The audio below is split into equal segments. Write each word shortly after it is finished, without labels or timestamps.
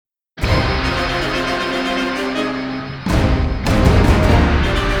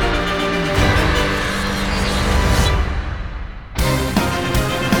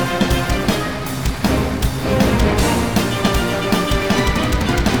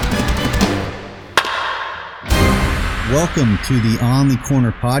Welcome to the On the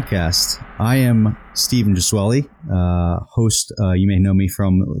Corner podcast. I am Stephen Gesueli, host. You may know me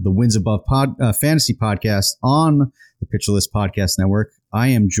from the Wins Above fantasy podcast on the Pitcher List Podcast Network. I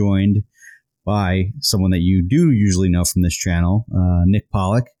am joined by someone that you do usually know from this channel, Nick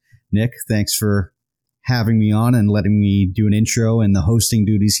Pollock. Nick, thanks for having me on and letting me do an intro and the hosting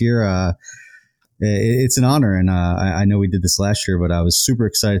duties here. It's an honor, and I know we did this last year, but I was super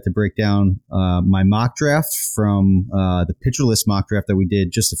excited to break down my mock draft from the Pitcher List mock draft that we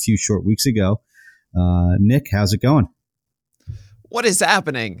did just a few short weeks ago. Nick, how's it going? What is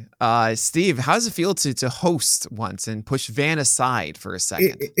happening? Steve, how does it feel to host once and push Van aside for a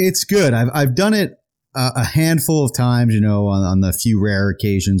second? It's good. I've done it a handful of times, on the few rare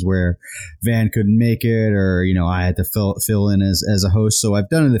occasions where Van couldn't make it, or I had to fill in as a host. So I've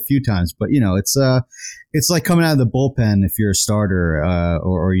done it a few times, but it's like coming out of the bullpen if you're a starter,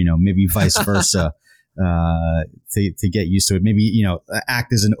 or maybe vice versa, to get used to it. Maybe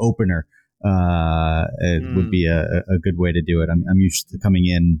act as an opener. It would be a good way to do it. I'm used to coming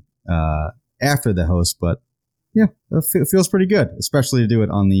in after the host, but yeah, it feels pretty good, especially to do it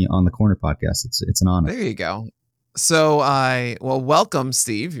on the Corner podcast. It's an honor. There you go. So welcome,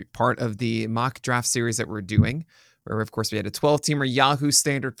 Steve, part of the mock draft series that we're doing, where of course we had a 12-teamer Yahoo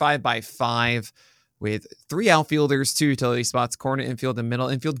standard 5x5 with 3 outfielders, 2 utility spots, corner infield and middle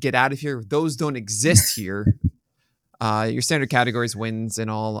infield. Get out of here. Those don't exist here. Your standard categories, wins and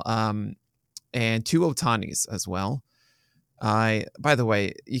all, and 2 Otanis as well. By the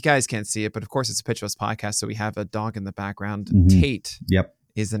way, you guys can't see it, but of course it's a Pitcher List podcast, so we have a dog in the background. Mm-hmm. Tate Yep.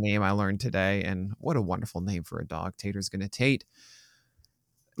 is the name I learned today, and what a wonderful name for a dog. Tater's gonna Tate.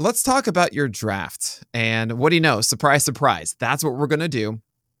 Let's talk about your draft. And what do you know? Surprise, surprise. That's what we're gonna do.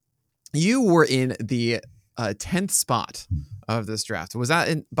 You were in the 10th spot of this draft. Was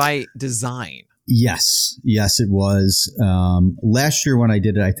that by design? Yes, it was. Last year when I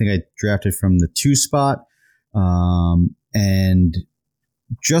did it, I think I drafted from the 2 spot. And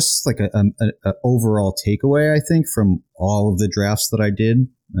just like a overall takeaway, I think, from all of the drafts that I did,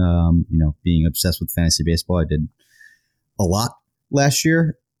 being obsessed with fantasy baseball, I did a lot last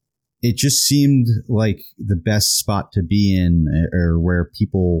year. It just seemed like the best spot to be in, or where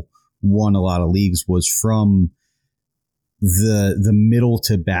people won a lot of leagues, was from the middle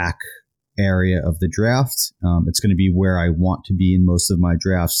to back area of the draft. It's going to be where I want to be in most of my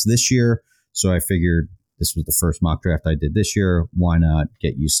drafts this year. So I figured, this was the first mock draft I did this year. Why not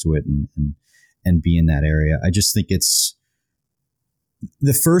get used to it and be in that area? I just think it's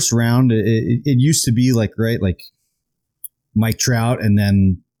the first round. It used to be like Mike Trout, and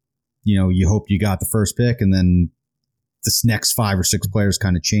then you hope you got the first pick, and then this next 5 or 6 players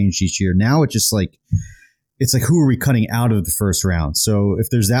kind of changed each year. Now it's just like, it's like, who are we cutting out of the first round? So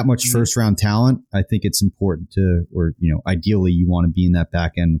if there's that much first round talent, I think it's important to, or ideally you want to be in that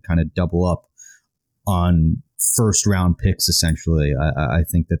back end and kind of double up on first round picks. Essentially, I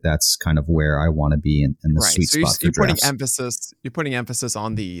think that's kind of where I want to be in the sweet spot. You're putting emphasis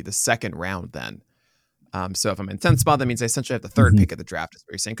on the second round then. So if I'm in 10th spot, that means I essentially have the third pick of the draft, is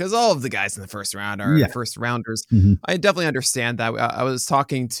what you're saying, because all of the guys in the first round are first rounders. I definitely understand that. I was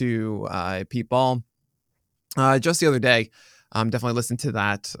talking to Pete Ball just the other day. Definitely listen to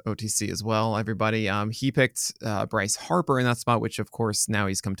that OTC as well, everybody. He picked Bryce Harper in that spot, which of course now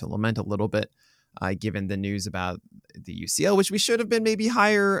he's come to lament a little bit, given the news about the UCL, which we should have been maybe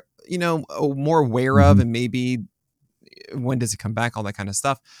higher, more aware of, and maybe when does it come back, all that kind of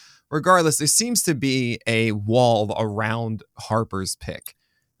stuff. Regardless, there seems to be a wall around Harper's pick.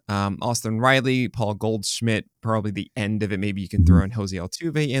 Austin Riley, Paul Goldschmidt, probably the end of it. Maybe you can throw in Jose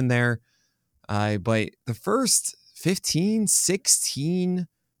Altuve in there. But the first 15, 16,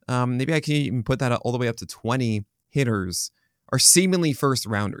 maybe I can even put that all the way up to 20 hitters are seemingly first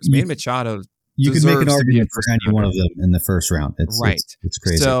rounders. Manny Machado, you can make an argument for any one of them in the first round. It's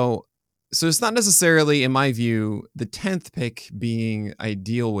crazy. So it's not necessarily, in my view, the 10th pick being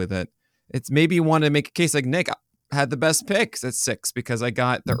ideal with it. It's maybe you want to make a case like Nick had the best picks at 6 because I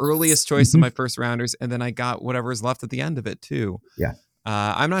got the earliest choice of my first rounders, and then I got whatever is left at the end of it too. Yeah.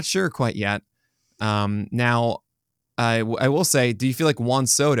 I'm not sure quite yet. Now, I will say, do you feel like Juan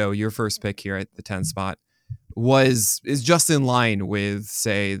Soto, your first pick here at the 10th spot, is just in line with,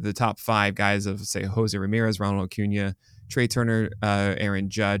 say, the top 5 guys of, say, Jose Ramirez, Ronald Acuna, Trey Turner, Aaron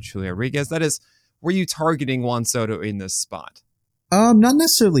Judge, Julio Rodriguez? That is, were you targeting Juan Soto in this spot? Not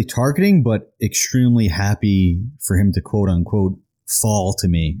necessarily targeting, but extremely happy for him to quote unquote fall to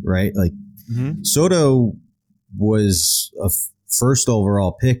me, right? Like Soto was a first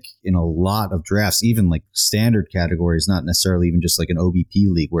overall pick in a lot of drafts, even like standard categories, not necessarily even just like an OBP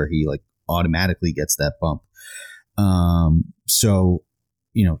league where he like automatically gets that bump. So,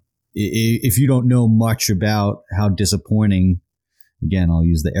 if you don't know much about how disappointing, again, I'll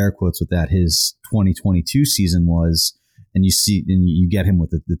use the air quotes with that, his 2022 season was, and you get him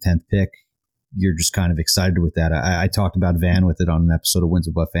with the 10th pick, you're just kind of excited with that. I talked about Van with it on an episode of Wins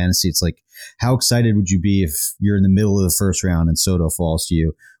Above Fantasy. It's like, how excited would you be if you're in the middle of the first round and Soto falls to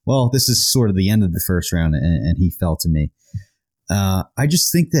you? Well, this is sort of the end of the first round, and he fell to me. I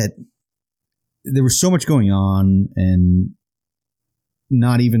just think that there was so much going on, and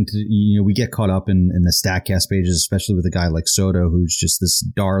not even to, we get caught up in the StatCast pages, especially with a guy like Soto, who's just this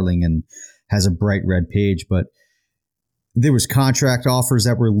darling and has a bright red page. But there was contract offers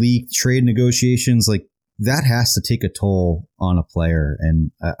that were leaked, trade negotiations, like that has to take a toll on a player.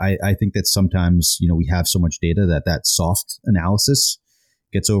 And I think that sometimes, we have so much data that soft analysis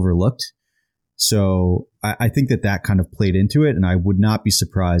gets overlooked. So I think that kind of played into it. And I would not be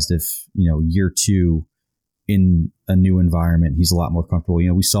surprised if, year two in a new environment, he's a lot more comfortable.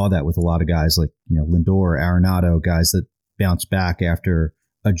 We saw that with a lot of guys like, Lindor, Arenado, guys that bounce back after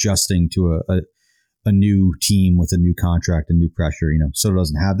adjusting to a new team with a new contract and new pressure. Soto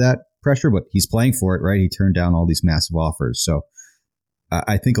doesn't have that pressure, but he's playing for it, right? He turned down all these massive offers. So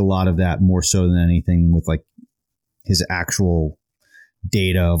I think a lot of that, more so than anything, with like his actual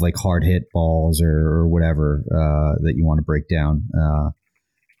data of like hard hit balls or whatever that you want to break down,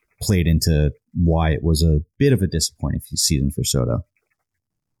 played into why it was a bit of a disappointing season for Soto.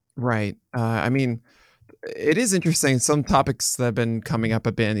 Right. I mean, it is interesting. Some topics that have been coming up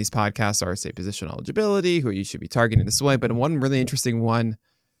a bit in these podcasts are, say, position eligibility, who you should be targeting this way. But one really interesting one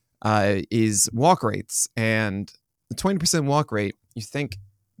is walk rates. And the 20% walk rate, you think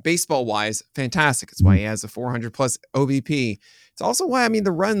baseball-wise, fantastic. It's why he has a 400-plus OBP. It's also why,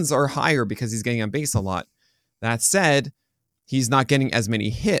 the runs are higher because he's getting on base a lot. That said, he's not getting as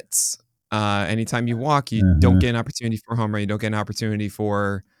many hits. Anytime you walk, you don't get an opportunity for a home run. You don't get an opportunity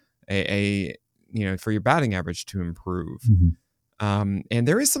for for your batting average to improve. And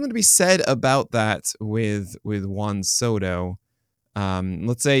there is something to be said about that with Juan Soto.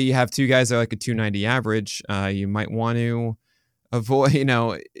 Let's say you have two guys that are like a 290 average. You might want to avoid,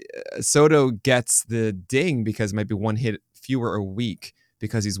 Soto gets the ding because it might be one hit fewer a week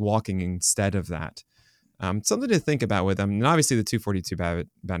because he's walking instead of that. Something to think about with him. And obviously the 242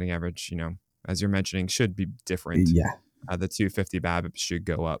 batting average, as you're mentioning, should be different. Yeah. The 250 BABIP should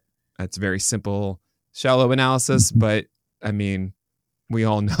go up. That's very simple, shallow analysis, but we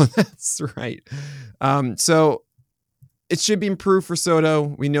all know that's right. So it should be improved for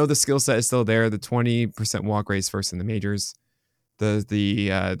Soto. We know the skill set is still there. The 20% walk rate is first in the majors. The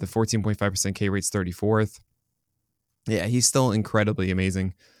 14.5% K rate's 34th. Yeah, he's still incredibly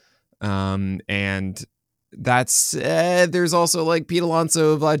amazing. And that's there's also like Pete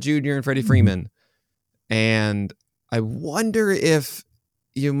Alonso, Vlad Jr., and Freddie Freeman. And I wonder if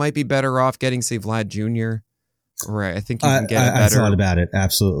you might be better off getting, say, Vlad Jr. Right, I think you can get it better. I thought about it,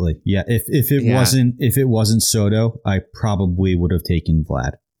 absolutely. Yeah, if it wasn't Soto, I probably would have taken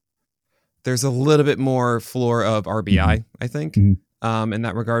Vlad. There's a little bit more floor of RBI, I think. In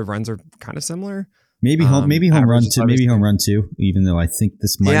that regard, runs are kind of similar. Maybe home run too. Even though I think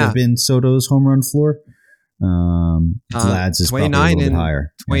this might have been Soto's home run floor. Vlad's is probably a little bit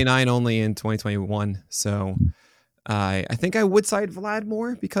higher. 29 only in 2021. So I think I would side Vlad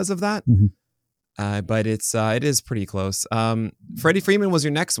more because of that. But it is pretty close. Freddie Freeman was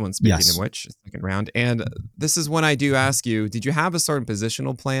your next one, speaking of which, second round. And this is when I do ask you, did you have a certain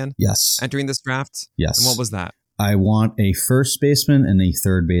positional plan entering this draft? Yes. And what was that? I want a first baseman and a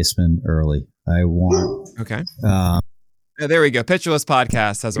third baseman early. I want... Okay. There we go. Pitcherless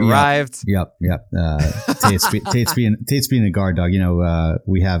Podcast has arrived. Yep. Tate's being a guard dog.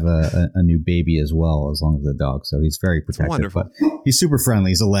 We have a new baby as well, as long as the dog. So he's very protective. Wonderful. But he's super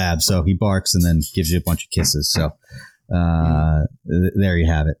friendly. He's a lab, so he barks and then gives you a bunch of kisses. So there you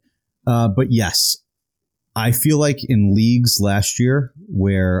have it. But yes, I feel like in leagues last year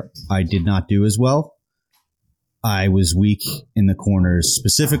where I did not do as well, I was weak in the corners,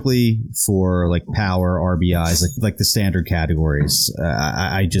 specifically for like power, RBIs, like the standard categories.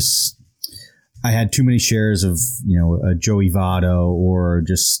 I had too many shares of, a Joey Votto or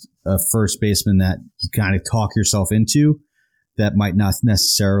just a first baseman that you kind of talk yourself into that might not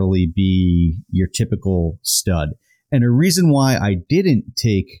necessarily be your typical stud. And a reason why I didn't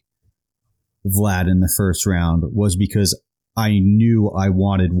take Vlad in the first round was because I knew I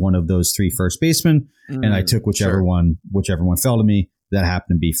wanted one of those three first basemen, and I took whichever one fell to me. That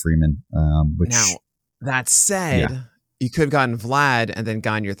happened to be Freeman. Now, that said, you could have gotten Vlad and then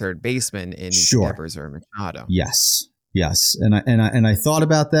gotten your third baseman in Devers or Machado. Yes, and I thought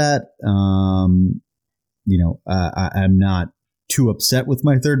about that. I'm not too upset with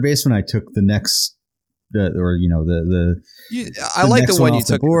my third baseman. I took the next, I like the one you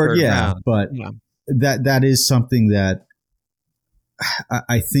took board. Round. But that is something that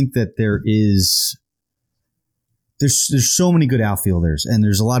I think that there's so many good outfielders, and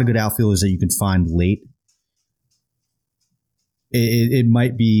there's a lot of good outfielders that you can find late. It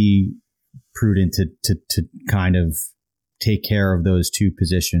might be prudent to kind of take care of those two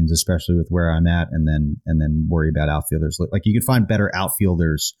positions, especially with where I'm at, and then worry about outfielders. Like you can find better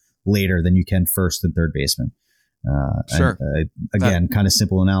outfielders later than you can first and third baseman. Sure. Again, kind of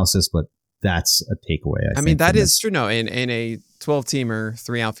simple analysis, but that's a takeaway. I mean, that is true. No, in a 12-teamer,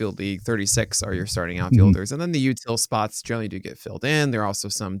 3 outfield league, 36 are your starting outfielders. And then the util spots generally do get filled in. There are also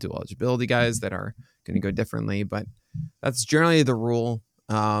some dual eligibility guys that are going to go differently, but that's generally the rule.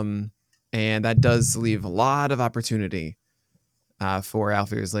 And that does leave a lot of opportunity for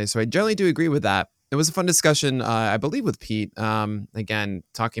outfielders late. So I generally do agree with that. It was a fun discussion, I believe, with Pete. Again,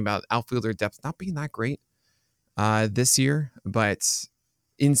 talking about outfielder depth not being that great this year, but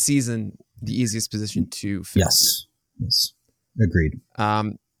in season, the easiest position to fill. Yes. Agreed.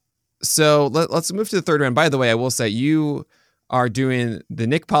 So let's move to the third round. By the way, I will say you are doing the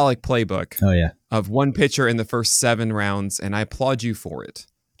Nick Pollock playbook. Oh, yeah. Of one pitcher in the first 7 rounds, and I applaud you for it.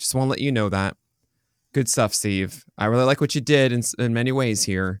 Just want to let you know that. Good stuff, Steve. I really like what you did in many ways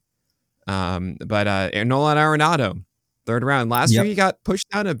here. But Nolan Arenado, third round. Last year he got pushed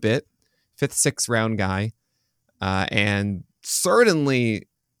down a bit, 5th, 6th round guy, and certainly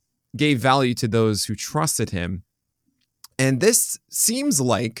gave value to those who trusted him. And this seems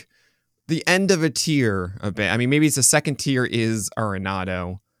like the end of a tier a bit. I mean, maybe it's the second tier is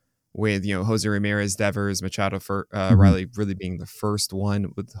Arenado, with Jose Ramirez, Devers, Machado, Riley really being the first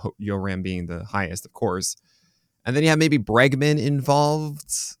one, with Yoram being the highest, of course. And then you have maybe Bregman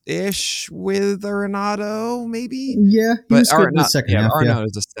involved-ish with Arenado, maybe. Yeah, but Arenado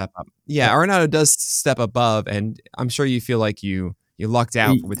is a step up. Yeah, Arenado does step above, and I'm sure you feel like you lucked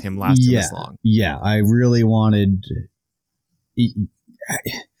out with him lasting this long. Yeah, I really wanted.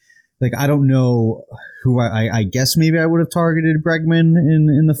 Like, I don't know who I guess maybe I would have targeted Bregman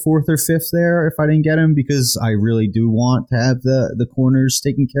in the 4th or 5th there if I didn't get him, because I really do want to have the corners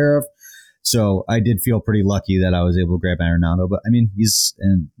taken care of. So I did feel pretty lucky that I was able to grab Arenado. But I mean,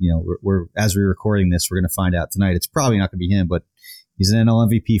 we're as we're recording this, we're going to find out tonight. It's probably not going to be him, but he's an NL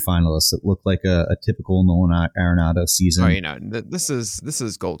MVP finalist. It looked like a typical Nolan Arenado season. Oh, this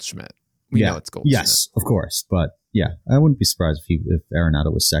is Goldschmidt. We know it's Goldschmidt. Yes, of course. But yeah, I wouldn't be surprised if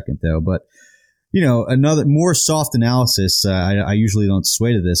Arenado was second, though. But, another more soft analysis, I usually don't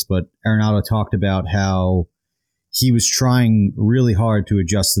sway to this, but Arenado talked about how he was trying really hard to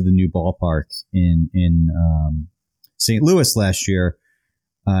adjust to the new ballpark in St. Louis last year,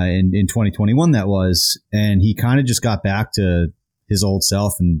 in 2021 that was, and he kind of just got back to his old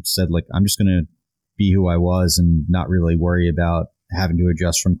self and said, like, I'm just going to be who I was and not really worry about having to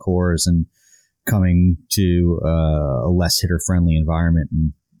adjust from cores and coming to a less hitter-friendly environment.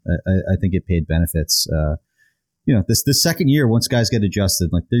 And I think it paid benefits. This second year, once guys get adjusted,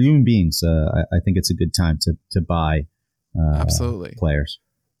 like, they're human beings, I think it's a good time to buy absolutely players.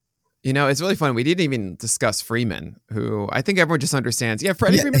 It's really fun. We didn't even discuss Freeman, who I think everyone just understands. Yeah,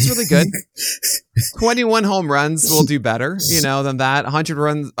 Freddie Freeman's really good. 21 home runs will do better, than that. 100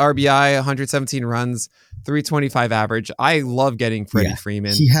 runs, RBI, 117 runs, 325 average. I love getting Freddie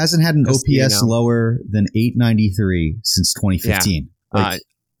Freeman. He hasn't had an OPS lower than 893 since 2015. Yeah.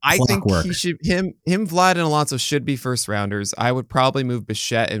 I think he should him Vlad and Alonso should be first rounders. I would probably move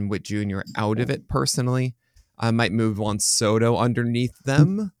Bichette and Witt Jr. out of it personally. I might move Juan Soto underneath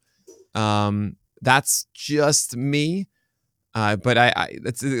them. That's just me. But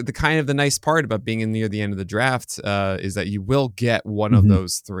that's the kind of the nice part about being near the end of the draft is that you will get one of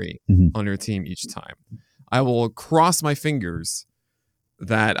those 3 on your team each time. I will cross my fingers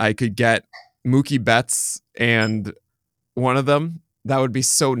that I could get Mookie Betts and one of them. That would be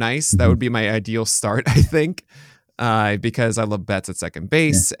so nice. That would be my ideal start, I think, because I love Betts at second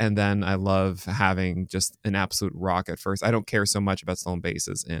base, and then I love having just an absolute rock at first. I don't care so much about stolen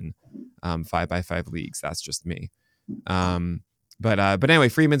bases in 5x5 leagues. That's just me. But anyway,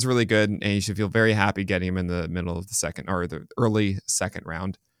 Freeman's really good, and you should feel very happy getting him in the middle of the second or the early second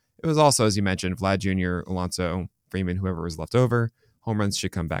round. It was also, as you mentioned, Vlad Jr., Alonso, Freeman, whoever was left over. Home runs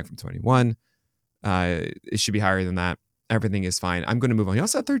should come back from 21. It should be higher than that. Everything is fine. I'm going to move on. He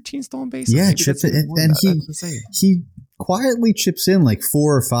also had 13 stolen bases. Yeah, chips in, and he quietly chips in like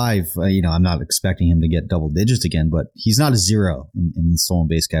 4 or 5. I'm not expecting him to get double digits again, but he's not a 0 in the stolen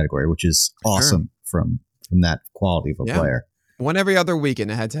base category, which is awesome from that quality of a player. One every other week in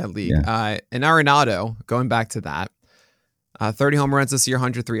a head-to-head league. Yeah. And Arenado, going back to that, 30 home runs this year,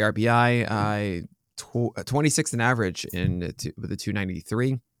 103 RBI, 26 in average with a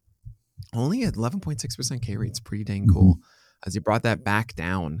 293. Only at 11.6% K rate. It's pretty dang cool. As he brought that back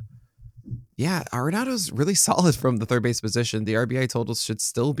down. Yeah, Arenado's really solid from the third base position. The RBI totals should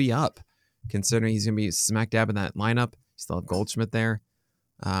still be up, considering he's going to be smack dab in that lineup. You still have Goldschmidt there.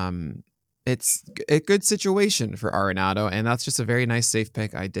 It's a good situation for Arenado, and that's just a very nice safe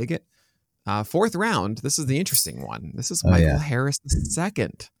pick. I dig it. Fourth round, this is the interesting one. This is Michael Harris II.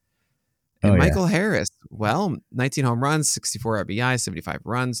 And Michael Harris, well, 19 home runs, 64 RBI, 75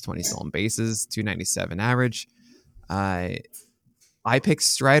 runs, 20 stolen bases, 297 average. I picked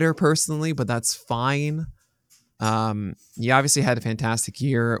Strider personally, but that's fine. He obviously had a fantastic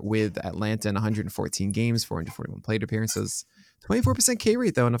year with Atlanta in 114 games, 441 plate appearances, 24% K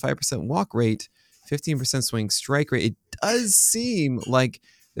rate though, and a 5% walk rate, 15% swing strike rate. It does seem like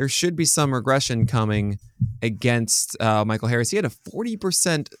there should be some regression coming against Michael Harris. He had a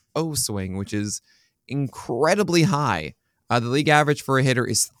 40% O swing, which is incredibly high. The league average for a hitter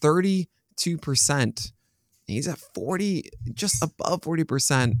is 32%. He's at 40, just above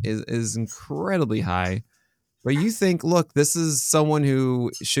 40% is incredibly high. But you think, look, this is someone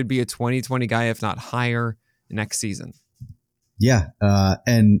who should be a 2020 guy, if not higher, next season. Yeah.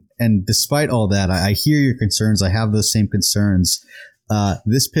 And despite all that, I hear your concerns. I have those same concerns.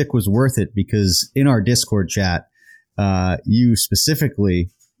 This pick was worth it because in our Discord chat, you specifically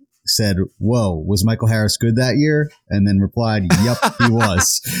said, whoa, was Michael Harris good that year? And then replied, yep, he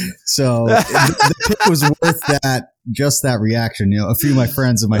was. So the pick was worth that reaction. A few of my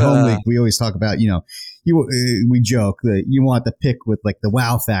friends in my home league, we always talk about, we joke that you want the pick with like the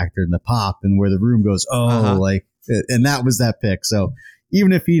wow factor and the pop and where the room goes, and that was that pick. So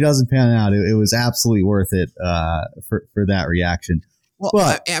even if he doesn't pan out, it was absolutely worth it for that reaction. Well,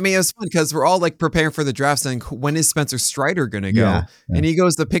 but, I mean, it was fun because we're all like preparing for the draft saying, when is Spencer Strider going to go? Yeah. And he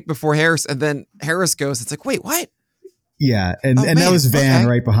goes the pick before Harris, and then Harris goes. It's like, wait, what? Yeah. And that was Van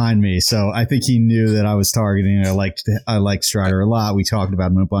right behind me. So I think he knew that I was targeting. I liked Strider a lot. We talked about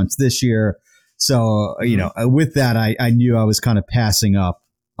him a bunch this year. So, with that, I knew I was kind of passing up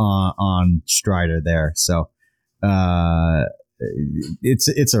on Strider there. So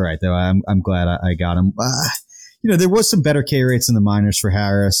it's all right, though. I'm glad I got him. There was some better K rates in the minors for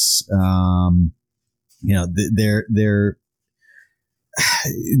Harris. The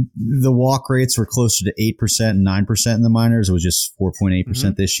walk rates were closer to 8% and 9% in the minors. It was just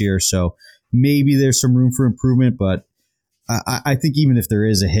 4.8% this year. So maybe there's some room for improvement, but I think even if there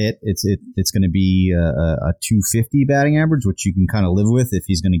is a hit, it's going to be a 250 batting average, which you can kind of live with if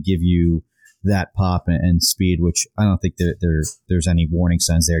he's going to give you that pop and speed, which I don't think there's any warning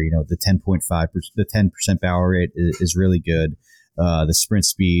signs there. The 10.5%, the 10% barrel rate is really good. The sprint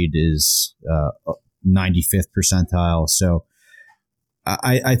speed is 95th percentile. So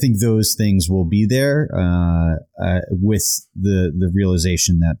I think those things will be there with the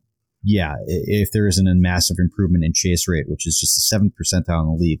realization that, if there isn't a massive improvement in chase rate, which is just the 7th percentile in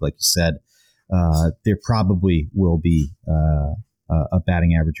the league, like you said, there probably will be a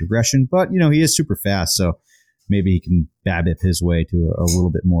batting average regression, but he is super fast, so maybe he can BABIP his way to a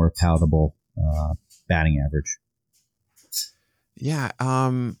little bit more palatable batting average. Yeah,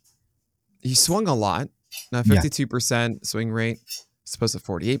 he swung a lot. 52% swing rate, supposed to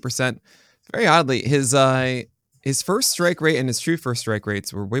 48%. Very oddly, his first strike rate and his true first strike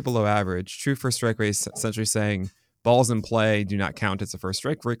rates were way below average. True first strike rate is essentially saying balls in play do not count as a first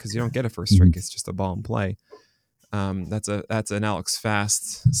strike rate because you don't get a first strike; it's just a ball in play. That's an Alex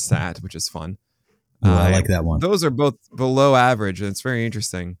Fast stat, which is fun. I like that one. Those are both below average, and it's very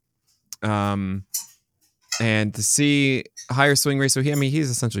interesting. And to see a higher swing rate, so he's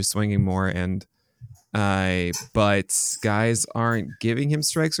essentially swinging more, and but guys aren't giving him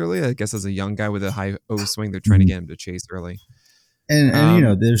strikes early. I guess as a young guy with a high O swing, they're trying to get him to chase early.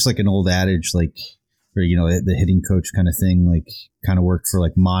 And there's like an old adage, like, or the hitting coach kind of thing, like kind of worked for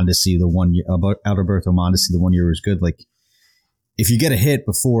like Mondesi the 1 year, about Alberto Mondesi the 1 year was good. Like if you get a hit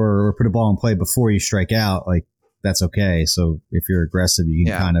before or put a ball in play before you strike out, like that's okay. So if you're aggressive, you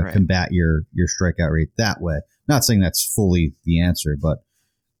can kind of combat your strikeout rate that way. Not saying that's fully the answer, but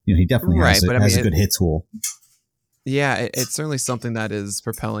he definitely has a good hit tool. Yeah, it's certainly something that is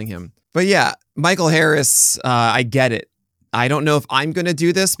propelling him. But yeah, Michael Harris, I get it. I don't know if I'm going to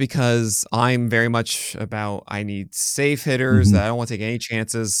do this because I'm very much about I need safe hitters that I don't want to take any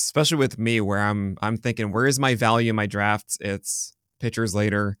chances, especially with me where I'm thinking, where is my value in my drafts? It's pitchers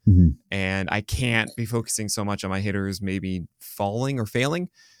later, and I can't be focusing so much on my hitters maybe falling or failing.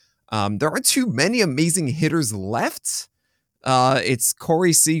 There aren't too many amazing hitters left. It's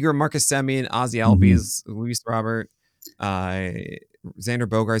Corey Seager, Marcus Semien, Ozzy Albies, Luis Robert, Xander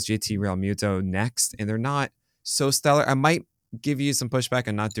Bogaerts, JT Realmuto next, and they're not so stellar. I might give you some pushback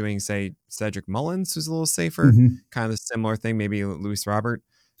on not doing, say, Cedric Mullins, who's a little safer, kind of a similar thing. Maybe Luis Robert,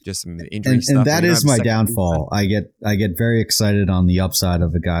 just some injury stuff. And that is my downfall. I get very excited on the upside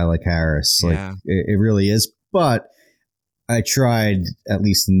of a guy like Harris. Like it really is. But I tried, at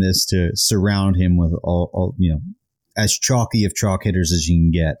least in this, to surround him with all as chalky of chalk hitters as you can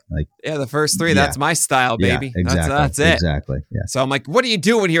get. Like, the first three, that's my style, baby. Yeah, exactly. That's it. Exactly. Yeah. So I'm like, what are you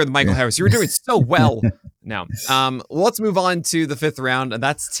doing here with Michael Harris? You were doing so well. Now, let's move on to the fifth round. And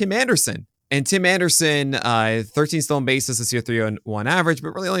that's Tim Anderson. And Tim Anderson, 13 stolen bases this year, 301 average, but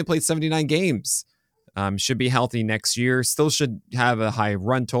really only played 79 games. Should be healthy next year. Still should have a high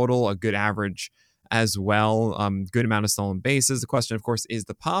run total, a good average as well. Good amount of stolen bases. The question, of course, is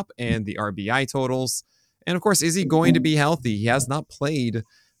the pop and the RBI totals. And of course, is he going to be healthy? He has not played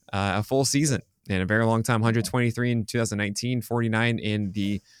a full season in a very long time. 123 in 2019, 49 in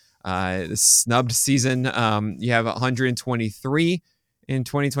the snubbed season. You have 123 in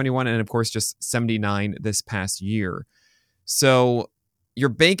 2021, and of course, just 79 this past year. So you're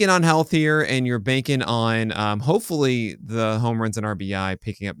banking on health here, and you're banking on hopefully the home runs and RBI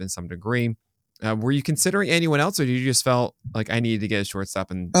picking up in some degree. Were you considering anyone else, or did you just felt like I needed to get a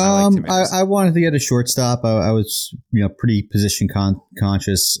shortstop? And I wanted to get a shortstop. I was pretty position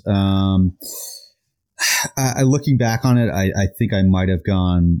conscious. Looking back on it, I think I might have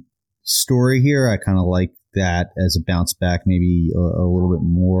gone Story here. I kind of like that as a bounce back, maybe a little bit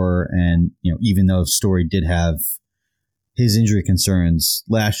more. And even though Story did have his injury concerns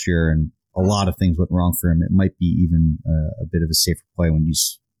last year, and a lot of things went wrong for him, it might be even a bit of a safer play when you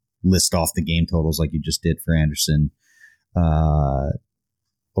list off the game totals like you just did for Anderson over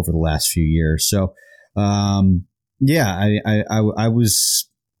the last few years. So, I was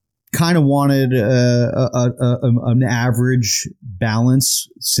kind of wanted an average balance,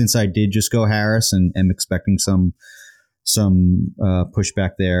 since I did just go Harris, and am expecting some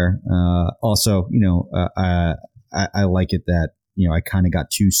pushback there. Also, I like it that I kind of got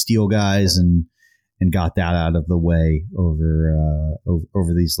two steal guys and got that out of the way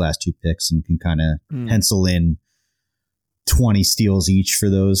over these last two picks, and can kind of pencil in 20 steals each for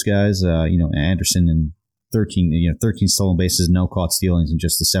those guys. Anderson and 13 stolen bases, no caught stealings, and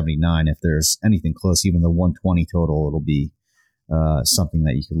just the 79. If there's anything close, even the 120 total, it'll be something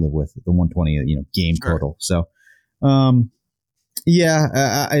that you can live with. The 120 game total. So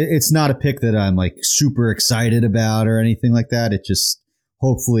it's not a pick that I'm like super excited about or anything like that. It just,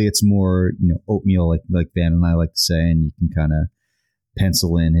 hopefully it's more, oatmeal, like Van and I like to say, and you can kind of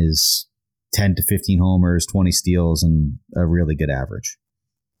pencil in his 10 to 15 homers, 20 steals, and a really good average.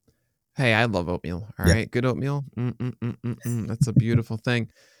 Hey, I love oatmeal. All right, good oatmeal. That's a beautiful thing.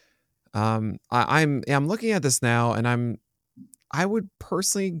 I'm looking at this now, and I would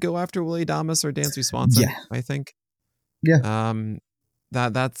personally go after Willy Adames or Dansby Swanson. Yeah. I think. Yeah.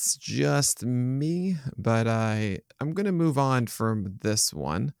 That's just me, but I'm going to move on from this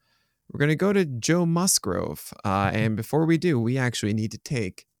one. We're going to go to Joe Musgrove. And before we do, we actually need to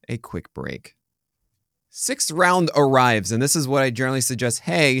take a quick break. Sixth round arrives, and this is what I generally suggest.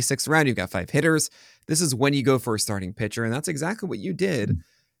 Hey, sixth round, you've got 5 hitters. This is when you go for a starting pitcher, and that's exactly what you did.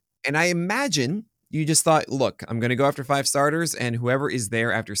 And I imagine you just thought, look, I'm going to go after 5 starters, and whoever is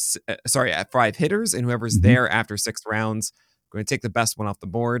there after 5 hitters, and whoever's there after 6 rounds, going to take the best one off the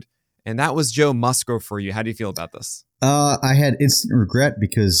board. And that was Joe Musgrove for you. How do you feel about this? I had instant regret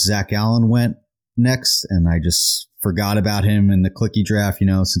because Zach Allen went next, and I just forgot about him in the clicky draft,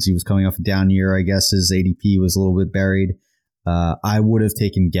 since he was coming off a down year. I guess his ADP was a little bit buried. I would have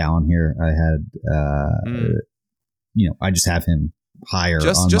taken Gallen here. I had, I just have him higher on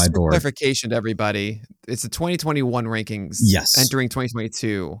my board. Just for clarification to everybody, it's the 2021 rankings entering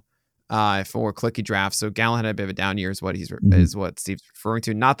 2022. For clicky draft. So Gallen had a bit of a down year is what is what Steve's referring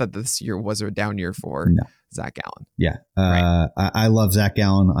to. Not that this year was a down year for Zach Gallen. Yeah. Right. I love Zach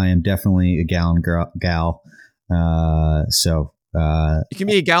Gallen. I am definitely a Gallen gal. You can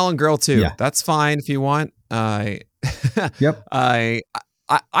be a Gallen girl too. Yeah. That's fine if you want. Yep.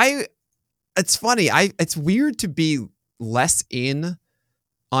 It's funny. It's weird to be less in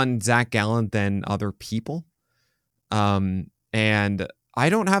on Zach Gallen than other people. And I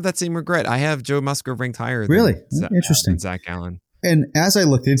don't have that same regret. I have Joe Musgrove ranked higher. Really? Interesting. Than Zach Gallen. And as I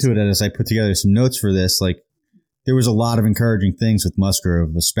looked into it, and as I put together some notes for this, there was a lot of encouraging things with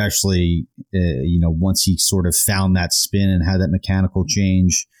Musgrove, especially, once he sort of found that spin and had that mechanical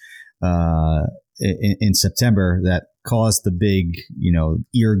change in September that caused the big,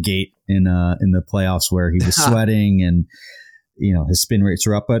 ear gate in the playoffs where he was sweating. And his spin rates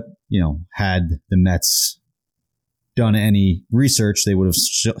are up, but, had the Mets done any research, they would have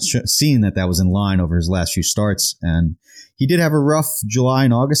seen that was in line over his last few starts. And he did have a rough July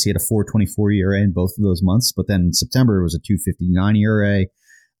and August. He had a 4.24 ERA in both of those months, but then in September it was a 2.59 ERA.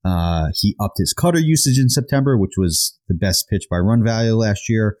 He upped his cutter usage in September, which was the best pitch by run value last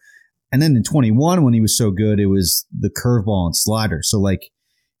year. And then in 21, when he was so good, it was the curveball and slider. So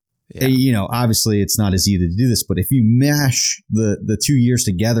obviously it's not as easy to do this, but if you mash the 2 years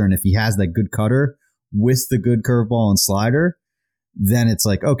together, and if he has that good cutter with the good curveball and slider, then it's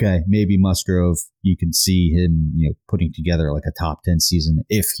like, okay, maybe Musgrove, you can see him, putting together like a top 10 season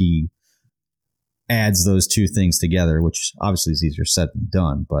if he adds those two things together, which obviously is easier said than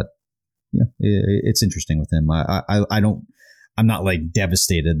done. But it's interesting with him. I'm not like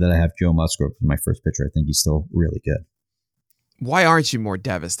devastated that I have Joe Musgrove as my first pitcher. I think he's still really good. Why aren't you more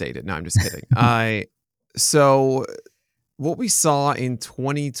devastated? No, I'm just kidding. So what we saw in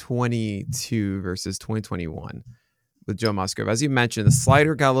 2022 versus 2021 with Joe Musgrove, as you mentioned, the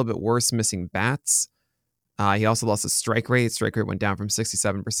slider got a little bit worse, missing bats. He also lost his strike rate. Strike rate went down from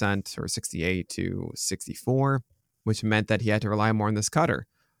 67% or 68 to 64, which meant that he had to rely more on this cutter.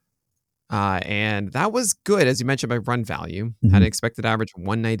 And that was good, as you mentioned, by run value. Mm-hmm. Had an expected average of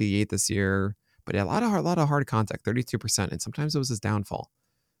 198 this year, but a lot of hard contact, 32%, and sometimes it was his downfall.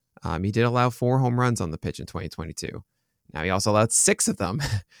 He did allow 4 home runs on the pitch in 2022. Now, he also allowed 6 of them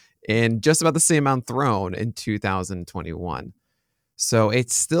in just about the same amount thrown in 2021. So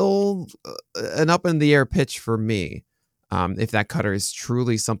it's still an up-in-the-air pitch for me. If that cutter is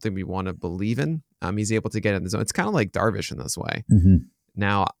truly something we want to believe in, he's able to get in the zone. It's kind of like Darvish in this way. Mm-hmm.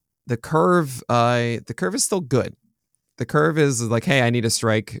 Now, the curve is still good. The curve is like, hey, I need a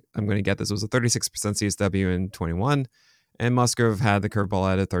strike. I'm going to get this. It was a 36% CSW in 21, and Musgrove had the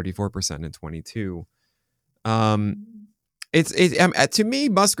curveball at a 34% in 22. To me,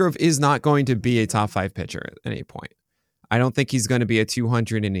 Musgrove is not going to be a top 5 pitcher at any point. I don't think he's going to be a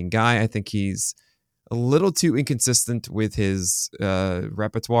 200 inning guy. I think he's a little too inconsistent with his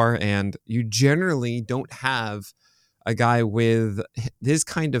repertoire, and you generally don't have a guy with his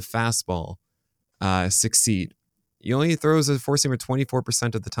kind of fastball succeed. He only throws a four-seamer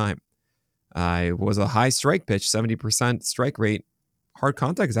 24% of the time. It was a high strike pitch, 70% strike rate. Hard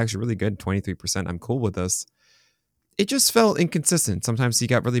contact is actually really good, 23%. I'm cool with this. It just felt inconsistent. Sometimes he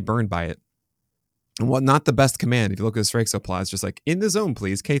got really burned by it. And not the best command. If you look at the strike supply, it's just like, in the zone,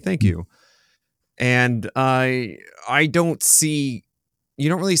 please. Okay, thank you. And I don't see, you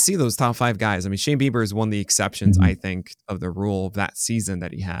don't really see those top 5 guys. I mean, Shane Bieber is one of the exceptions, I think, of the rule of that season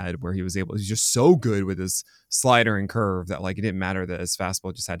that he had, where he's just so good with his slider and curve that like it didn't matter that his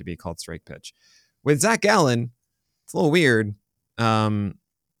fastball just had to be a called strike pitch. With Zach Gallen, it's a little weird.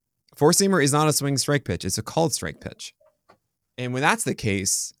 Four-seamer is not a swing strike pitch. It's a called strike pitch. And when that's the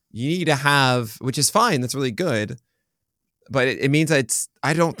case, you need to have, which is fine, that's really good, but it means that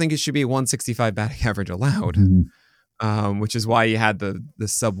I don't think it should be 165 batting average allowed, which is why you had the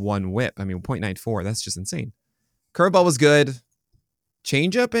sub 1 whip. I mean, 0.94, that's just insane. Curveball was good.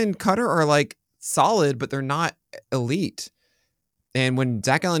 Changeup and cutter are like solid, but they're not elite. And when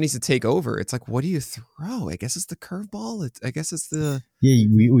Zach Gallen needs to take over, it's like, what do you throw? I guess it's the curveball. I guess it's the... Yeah,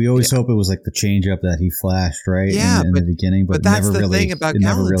 we always hope it was like the changeup that he flashed, right? Yeah, in the beginning, but that's never the really, thing about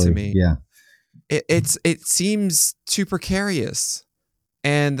Gallen to me. Yeah. It seems too precarious.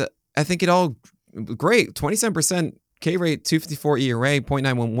 And I think it all great. 27% K rate, 254 ERA,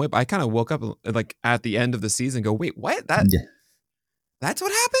 0.91 whip. I kind of woke up like at the end of the season and go, wait, what? That's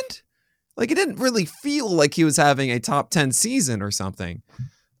what happened? Like, it didn't really feel like he was having a top 10 season or something.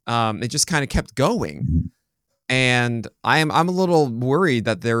 It just kind of kept going. And I'm a little worried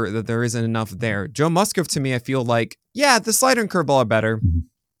that there isn't enough there. Joe Musgrove, to me, I feel like, yeah, the slider and curveball are better.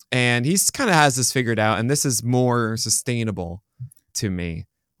 And he's kind of has this figured out. And this is more sustainable to me,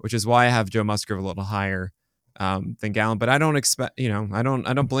 which is why I have Joe Musgrove a little higher than Gallen. But I don't expect, I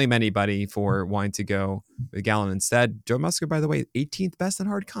don't blame anybody for wanting to go with Gallen instead. Joe Musgrove, by the way, 18th best in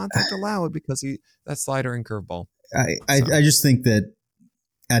hard contact allowed because that slider and curveball. I just think that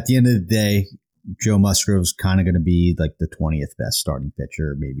at the end of the day, Joe Musgrove's kind of going to be like the 20th best starting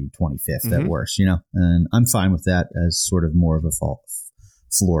pitcher, maybe 25th at worst, and I'm fine with that as sort of more of a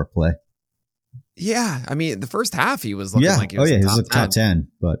floor play. Yeah. I mean, the first half he was looking like he was he was like top 10,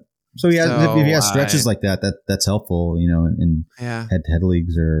 but so if he has stretches like that's helpful, in head-to-head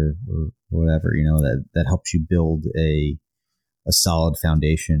leagues or whatever, that helps you build a solid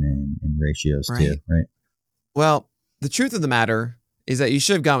foundation in ratios too, right? Well, the truth of the matter is that you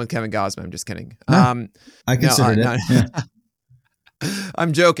should have gone with Kevin Gausman. I'm just kidding. No, I considered it.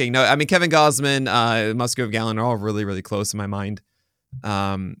 I'm joking. No, I mean, Kevin Gausman, Musgrove, Gallen are all really, really close in my mind.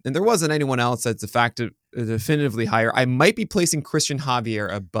 And there wasn't anyone else that's definitively higher. I might be placing Christian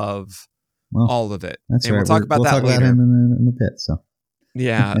Javier above all of it. That's and right. We'll talk about that later. About him in the pit. So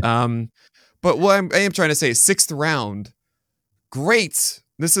yeah. But what I am trying to say, 6th round, great.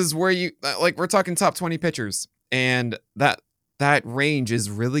 This is where you like. We're talking top 20 pitchers, and that range is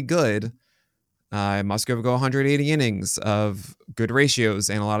really good. Musgrove go 180 innings of good ratios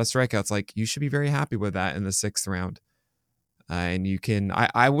and a lot of strikeouts. Like, you should be very happy with that in the 6th round. And you can,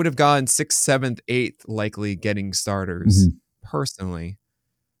 I would have gone 6th, 7th, 8th, likely getting starters personally.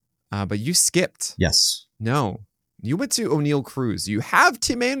 But you skipped. Yes. No, you went to O'Neill Cruz. You have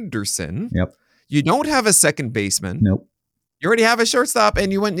Tim Anderson. Yep. You don't have a second baseman. Nope. You already have a shortstop,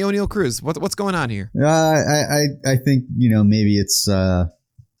 and you went to O'Neill Cruz. What's going on here? I think, maybe it's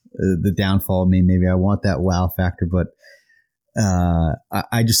the downfall. Maybe I want that wow factor, but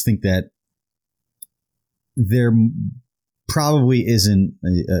I just think that there probably isn't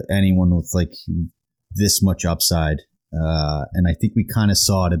anyone with like this much upside. And I think we kind of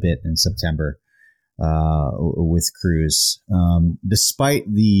saw it a bit in September with Cruz.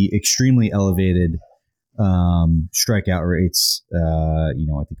 Despite the extremely elevated strikeout rates, I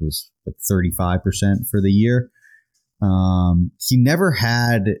think it was like 35% for the year. He never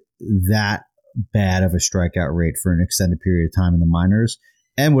had that bad of a strikeout rate for an extended period of time in the minors.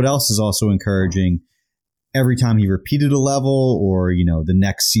 And what else is also encouraging, every time he repeated a level or, the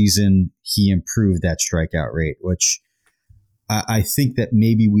next season, he improved that strikeout rate, which I think that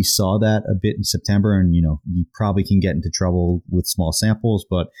maybe we saw that a bit in September. And, you probably can get into trouble with small samples,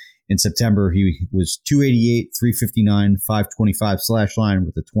 but in September, he was 288, 359, 525 slash line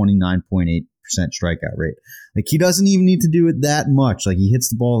with a 29.8% strikeout rate. Like, he doesn't even need to do it that much. Like, he hits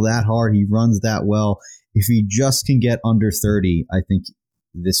the ball that hard. He runs that well. If he just can get under 30, I think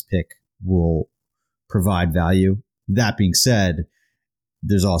this pick will provide value. That being said,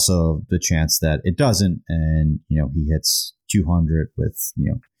 there's also the chance that it doesn't, and he hits 200 with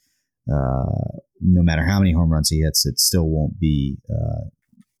no matter how many home runs he hits, it still won't be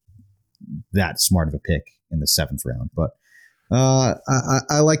that smart of a pick in the 7th round. But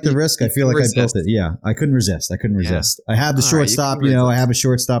I like the risk. I feel like I built it. Yeah, I couldn't resist. I had the shortstop. I have a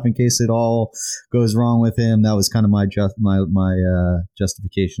shortstop in case it all goes wrong with him. That was kind of my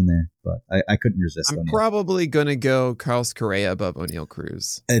justification there. But I couldn't resist. I'm probably gonna go Carlos Correa above O'Neill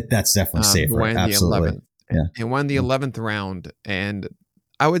Cruz. That's definitely safer. Absolutely. And won the 11th round. And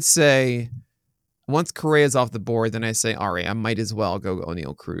I would say once Correa's off the board, then I say, all right, I might as well go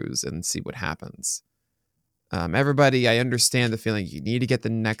O'Neill Cruz and see what happens. Everybody, I understand the feeling. You need to get the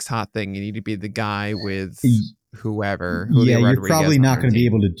next hot thing. You need to be the guy with whoever. You're probably not going to be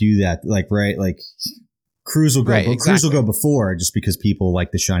able to do that. Like Cruz will go. Exactly. Cruz will go before, just because people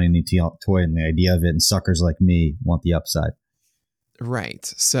like the shiny new toy and the idea of it, and suckers like me want the upside. Right.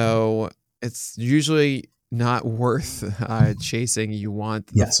 So it's usually not worth chasing. You want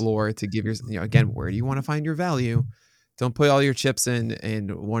the floor to give your. Again, where do you want to find your value? Don't put all your chips in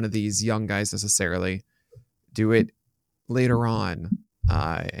one of these young guys necessarily. Do it later on,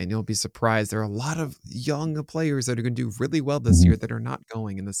 and you'll be surprised. There are a lot of young players that are going to do really well this year that are not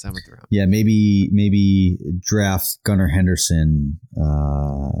going in the 7th round. Yeah, maybe draft Gunnar Henderson.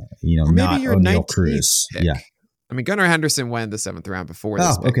 Or maybe not your O'Neill Cruz. Pick. Yeah, I mean Gunnar Henderson went in the 7th round before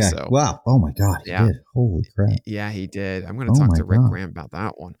this pick. Okay. So. Wow. Oh my God. He did. Holy crap. Yeah, he did. I'm going to talk to Rick Graham about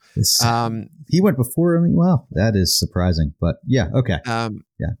that one. He went before. Wow, that is surprising. But yeah. Okay.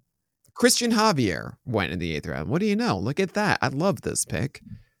 Yeah. Christian Javier went in the 8th round. What do you know? Look at that. I love this pick.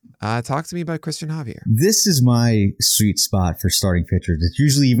 Talk to me about Christian Javier. This is my sweet spot for starting pitchers. It's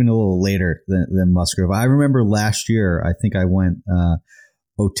usually even a little later than Musgrove. I remember last year, I think I went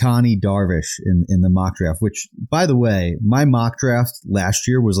Ohtani Darvish in the mock draft, which, by the way, my mock draft last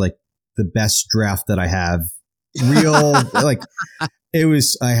year was like the best draft that I have. Like it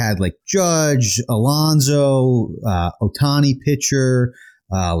was, I had like Judge, Alonso, Ohtani pitcher,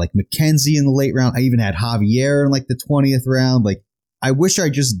 like McKenzie in the late round. I even had Javier in like the 20th round. Like, I wish I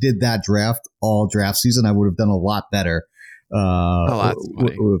just did that draft all draft season. I would have done a lot better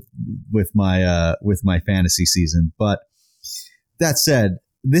with my fantasy season. But that said,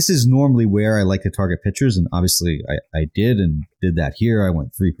 this is normally where I like to target pitchers, and obviously I did that here. I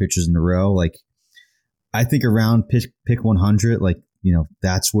went 3 pitchers in a row. Like, I think around pick 100, like,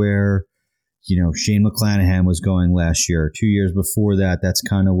 that's where Shane McClanahan was going last year. 2 years before that, that's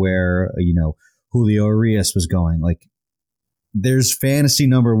kind of where Julio Urias was going. Like, there's fantasy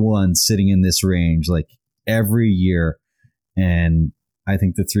number 1 sitting in this range like every year, and I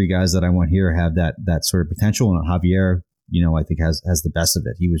think the 3 guys that I want here have that sort of potential. And Javier, I think has the best of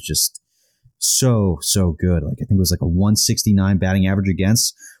it. He was just so good. Like I think it was like a 169 batting average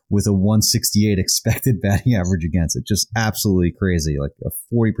against with a 168 expected batting average against. It's just absolutely crazy. Like a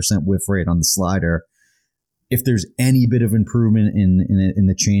 40% whiff rate on the slider. If there's any bit of improvement in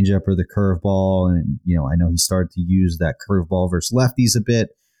the changeup or the curveball, and I know he started to use that curveball versus lefties a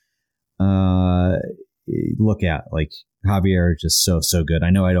bit. Look at like Javier is just so good. I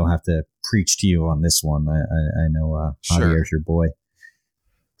know I don't have to preach to you on this one. I know Javier's your boy.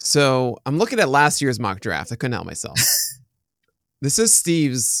 So I'm looking at last year's mock draft. I couldn't help myself. This is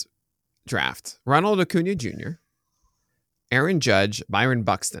Steve's draft. Ronald Acuna Jr., Aaron Judge, Byron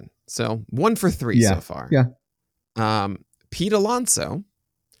Buxton. So 1 for 3 so far. Yeah. Pete Alonso,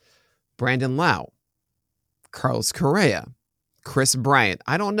 Brandon Lau, Carlos Correa, Chris Bryant.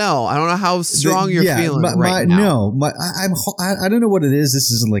 I don't know how strong you're feeling right now. No, I don't know what it is.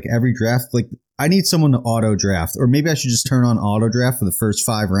 This isn't like every draft. Like I need someone to auto draft, or maybe I should just turn on auto draft for the first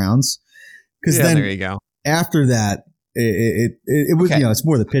 5 rounds. Because then there you go. After that, it was it's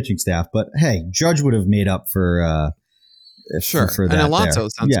more the pitching staff. But hey, Judge would have made up for for that. And Alonso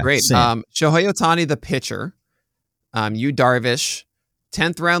sounds great. Same. Shohei Ohtani, the pitcher. Yu Darvish.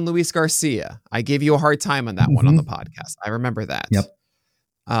 10th round, Luis Garcia. I gave you a hard time on that one on the podcast. I remember that.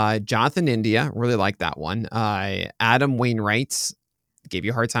 Yep. Jonathan India, really like that one. Adam Wainwright, gave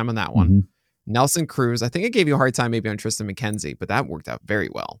you a hard time on that one. Nelson Cruz, I think I gave you a hard time maybe on Tristan McKenzie, but that worked out very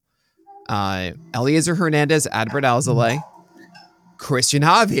well. Eliezer Hernandez, Adbert Alzolay, Christian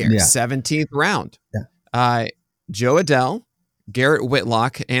Javier, 17th round. Yeah. Joe Adele, Garrett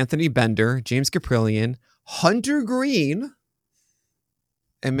Whitlock, Anthony Bender, James Caprillion, Hunter Green,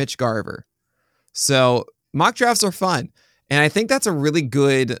 and Mitch Garver. So mock drafts are fun. And I think that's a really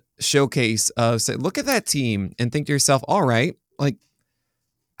good showcase of say, look at that team and think to yourself, all right, like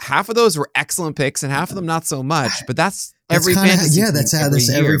half of those were excellent picks and half of them not so much, but that's every fantasy team. That's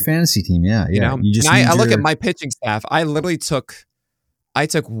every fantasy team. Yeah. I look at my pitching staff. I literally took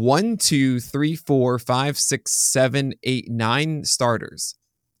 1, 2, 3, 4, 5, 6, 7, 8, 9 starters.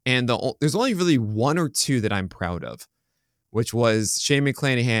 And there's only really 1 or 2 that I'm proud of, which was Shane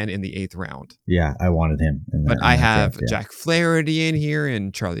McClanahan in the 8th round. Yeah, I wanted him. But I have Jack Flaherty in here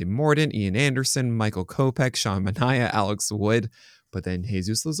and Charlie Morton, Ian Anderson, Michael Kopech, Sean Manaea, Alex Wood, but then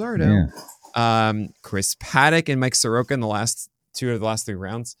Jesus Luzardo, Chris Paddock, and Mike Soroka in the last 2 of the last 3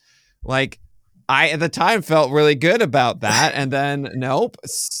 rounds. Like, I at the time felt really good about that. And then, nope,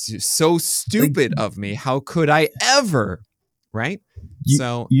 so stupid of me. How could I ever? Right?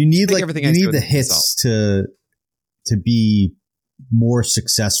 You need the hits to be more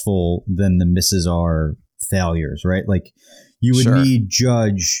successful than the misses are failures, right? Like you would need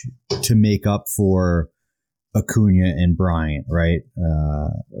Judge to make up for Acuna and Bryant, right?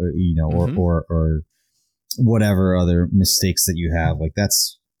 Or whatever other mistakes that you have. Like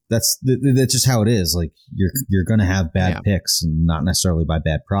that's just how it is. Like you're going to have bad picks, and not necessarily by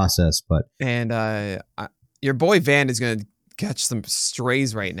bad process, but your boy Van is going to catch some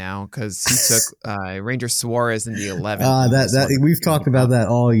strays right now because he took Ranger Suarez in the 11th. We've talked about that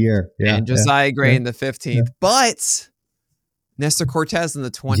all year. Yeah, and Josiah Gray in the 15th, but Nestor Cortez in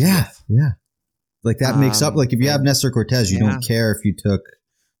the 20th. Yeah. Like that makes up. Like if you have Nestor Cortez, you don't care if you took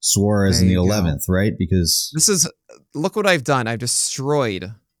Suarez in the 11th, right? Because look what I've done. I've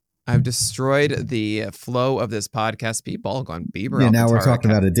destroyed the flow of this podcast. People gone Bieber. Yeah, now we're talking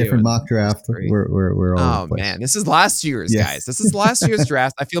about a different mock draft. We're all man, this is last year's guys. This is last year's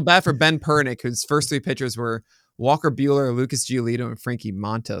draft. I feel bad for Ben Pernick, whose first 3 pitchers were Walker Buehler, Lucas Giolito, and Frankie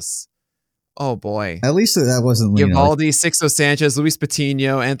Montas. Oh boy! At least that wasn't Givaldi, Sixto Sanchez, Luis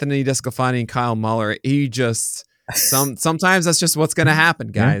Patino, Anthony Descalfani, and Kyle Muller. He just sometimes that's just what's going to happen,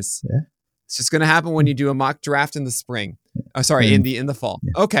 guys. Yeah. It's just going to happen when you do a mock draft in the spring. Oh, sorry, in the fall.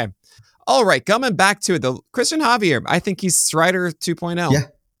 Yeah. Okay. All right. Coming back to it, the Christian Javier. I think he's Strider 2.0. Yeah.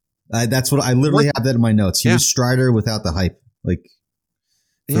 That's what I literally have that in my notes. He was Strider without the hype. Like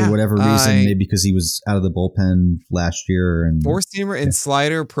for whatever reason, maybe because he was out of the bullpen last year. And 4-seamer and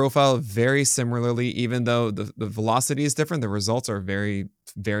slider profile very similarly, even though the velocity is different. The results are very,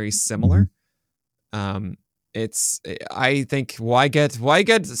 very similar. Mm-hmm. I think why get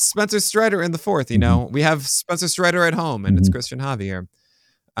Spencer Strider in the 4th? You know, we have Spencer Strider at home, and it's Christian Javier,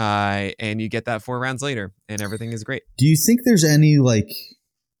 and you get that 4 rounds later, and everything is great. Do you think there's any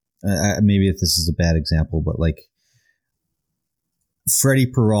maybe if this is a bad example, but like Freddie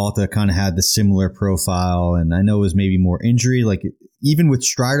Peralta kind of had the similar profile, and I know it was maybe more injury. Like even with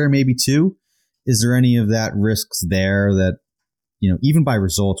Strider, maybe too. Is there any of that risks there that? Even by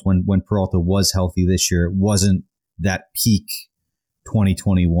results, when Peralta was healthy this year, it wasn't that peak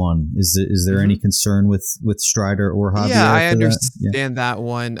 2021. Is there any concern with Strider or Javier? Yeah, I understand that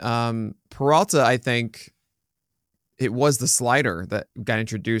one. Peralta, I think it was the slider that got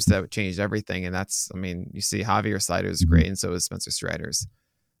introduced that changed everything. And that's, I mean, you see Javier's slider is great, and so is Spencer Strider's.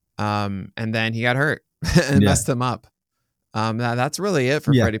 And then he got hurt and messed him up. That's really it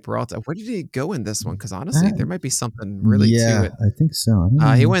for Freddie Peralta. Where did he go in this one? Because honestly, there might be something really to it. I think so.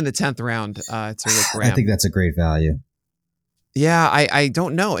 He went in the 10th round to Rick Graham. I think that's a great value. Yeah, I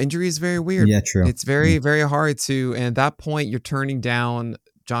don't know. Injury is very weird. Yeah, true. It's very, very hard to. And at that point, you're turning down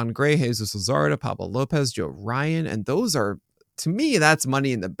John Gray, Jesus Luzardo, Pablo Lopez, Joe Ryan. And those are, to me, that's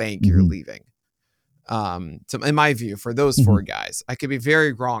money in the bank you're leaving. In my view, for those four guys. I could be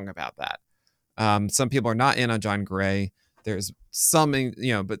very wrong about that. Some people are not in on John Gray. There's some,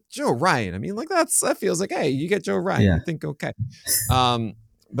 but Joe Ryan, I mean, like that feels like, hey, you get Joe Ryan, you think, okay.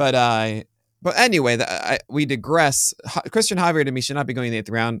 But anyway, we digress. Christian Javier to me should not be going in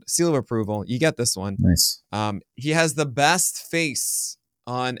the 8th round. Seal of approval. You get this one. Nice. He has the best face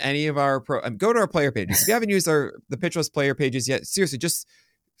on any of our go to our player pages. If you haven't used the PitchBoss player pages yet, seriously, just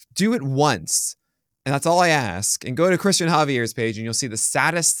do it once. And that's all I ask. And go to Christian Javier's page and you'll see the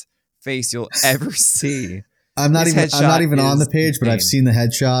saddest face you'll ever see. I'm not even on the page, but I've seen the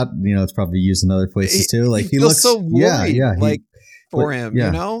headshot. It's probably used in other places too. Like he looks so worried, for him,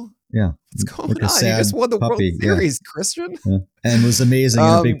 Yeah. What's going on? He just won the World Series, Christian. Yeah. And was amazing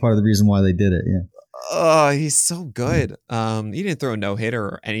and a big part of the reason why they did it. Yeah. Oh, he's so good. He didn't throw a no-hitter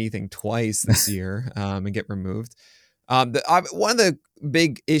or anything twice this year and get removed. One of the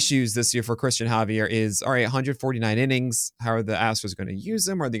big issues this year for Christian Javier is, all right, 149 innings. How are the Astros going to use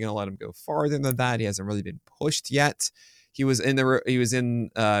him? Are they going to let him go farther than that? He hasn't really been pushed yet. He was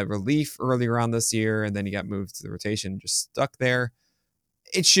in relief earlier on this year, and then he got moved to the rotation, just stuck there.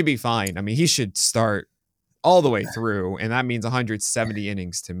 It should be fine. I mean, he should start all the way through, and that means 170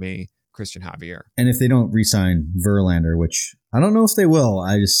 innings to me, Christian Javier. And if they don't re-sign Verlander, which I don't know if they will,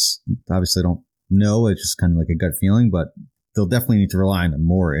 I just obviously don't know. It's just kind of like a gut feeling, but they'll definitely need to rely on him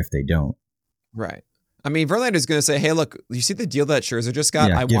more if they don't. Right. I mean, Verlander's going to say, hey, look, you see the deal that Scherzer just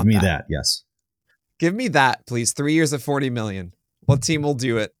got? I give want me that. Yes. Give me that, please. 3 years of $40 million. What team will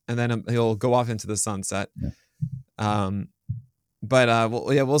do it? And then he'll go off into the sunset. Yeah.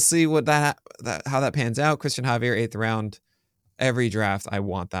 We'll see what how that pans out. Christian Javier, 8th round, every draft. I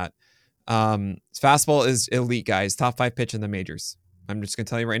want that. Fastball is elite, guys. Top 5 pitch in the majors. I'm just going to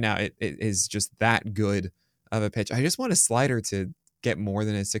tell you right now, it is just that good of a pitch. I just want a slider to get more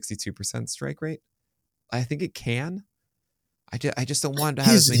than a 62% strike rate. I think it can. I just don't want to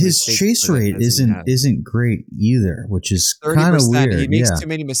have his chase rate isn't great either, which is kind of weird. He makes too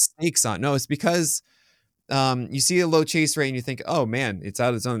many mistakes on. No, it's because you see a low chase rate and you think, oh man, it's out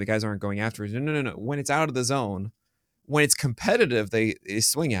of the zone. The guys aren't going after it. No. When it's out of the zone, when it's competitive, they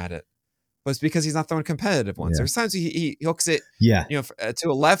swing at it. But it's because he's not throwing competitive ones. There's times he hooks it, to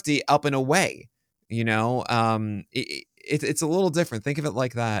a lefty up and away. It's a little different. Think of it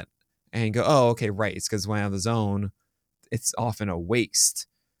like that, and go, oh, okay, right. It's because when out of the zone, it's often a waste.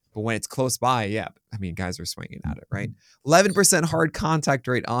 But when it's close by, I mean, guys are swinging at it, right? 11% hard contact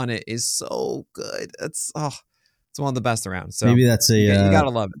rate on it is so good. It's one of the best around. So maybe that's you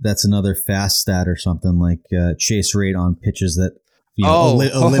gotta love it. That's another fast stat or something like chase rate on pitches that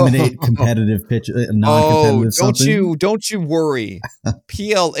eliminate competitive pitch, non-competitive something. Don't you worry.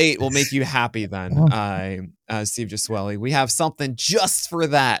 PL8 will make you happy then, Steve Giswelli. We have something just for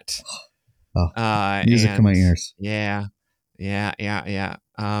that. Music to my ears. Yeah.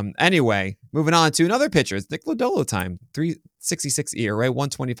 Anyway, moving on to another pitcher. It's Nick Lodolo time. 3.66 ERA,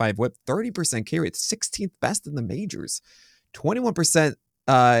 125 WHIP, 30% K rate, 16th best in the majors. 31%,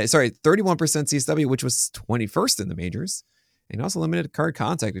 31% CSW, which was 21st in the majors. And also limited card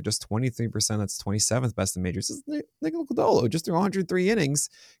contact at just 23%. That's 27th best in majors. This is Nick Lodolo just threw 103 innings.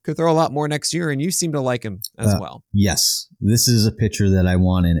 Could throw a lot more next year, and you seem to like him as well. Yes, this is a pitcher that I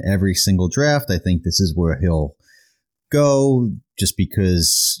want in every single draft. I think this is where he'll go, just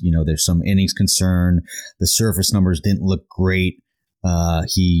because there's some innings concern. The surface numbers didn't look great.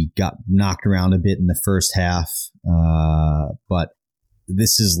 He got knocked around a bit in the first half, but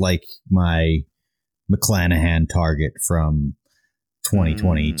this is like my McClanahan target from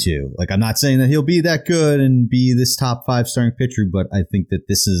 2022. Like, I'm not saying that he'll be that good and be this top 5 starting pitcher, but I think that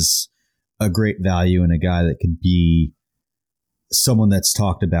this is a great value and a guy that could be someone that's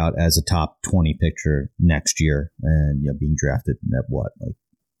talked about as a top 20 pitcher next year, and being drafted at what, like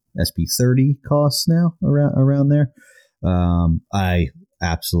SP 30 costs now, around there. I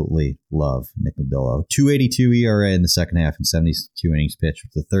absolutely love Nick Lodolo. 2.82 ERA in the second half and 72 innings pitched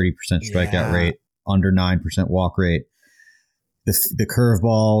with a 30% strikeout rate, under 9% walk rate. The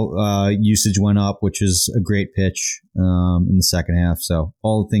curveball usage went up, which is a great pitch in the second half. So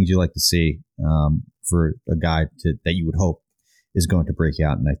all the things you like to see for a guy that you would hope is going to break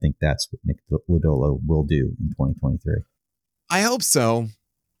out. And I think that's what Nick Lodolo will do in 2023. I hope so.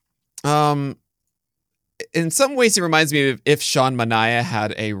 In some ways, it reminds me of if Sean Manaea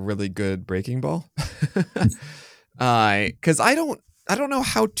had a really good breaking ball. Because I don't know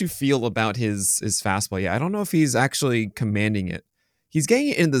how to feel about his fastball yet. I don't know if he's actually commanding it. He's getting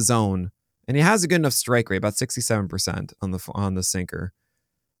it in the zone, and he has a good enough strike rate, about 67% on the sinker.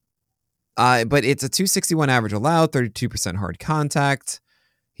 But it's a 261 average allowed, 32% hard contact.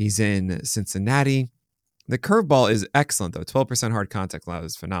 He's in Cincinnati. The curveball is excellent, though. 12% hard contact allowed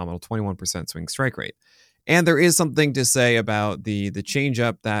is phenomenal. 21% swing strike rate. And there is something to say about the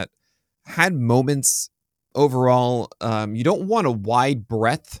changeup that had moments overall. You don't want a wide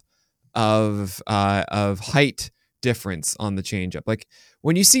breadth of height difference on the changeup. Like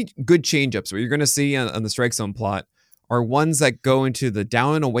when you see good changeups, what you're going to see on the strike zone plot are ones that go into the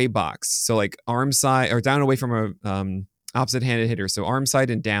down and away box. So like arm side or down and away from a opposite handed hitter. So arm side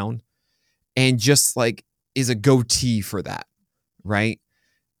and down, and just like is a goatee for that, right?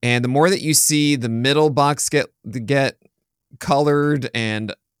 And the more that you see the middle box get colored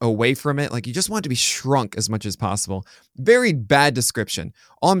and away from it, like you just want it to be shrunk as much as possible. Very bad description.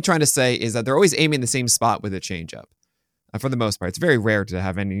 All I'm trying to say is that they're always aiming the same spot with a changeup. For the most part, it's very rare to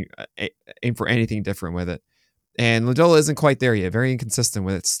have any aim for anything different with it. And Lodolo isn't quite there yet. Very inconsistent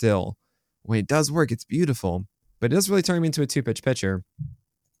with it still. When it does work, it's beautiful, but it does really turn him into a 2-pitch pitcher.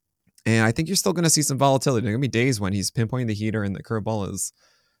 And I think you're still going to see some volatility. There are going to be days when he's pinpointing the heater and the curveball is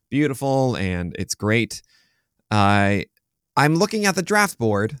beautiful and it's great. I'm looking at the draft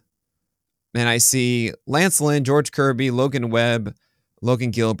board and I see Lance Lynn, George Kirby, Logan Webb,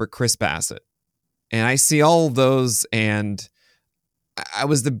 Logan Gilbert, Chris Bassett. And I see all of those, and I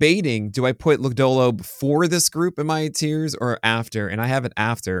was debating, do I put Lodolo before this group in my tiers or after? And I have it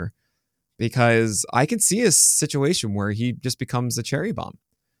after because I can see a situation where he just becomes a cherry bomb,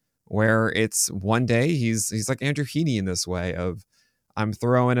 where it's one day he's like Andrew Heaney in this way of I'm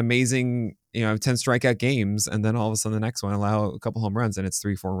throwing amazing, 10 strikeout games, and then all of a sudden the next one allow a couple home runs and it's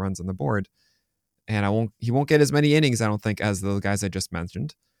 3-4 runs on the board. And he won't get as many innings, I don't think, as the guys I just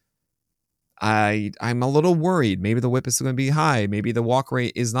mentioned. I'm a little worried. Maybe the whip is going to be high. Maybe the walk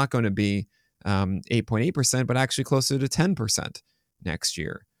rate is not going to be 8.8%, but actually closer to 10% next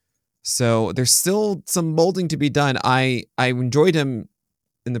year. So there's still some molding to be done. I enjoyed him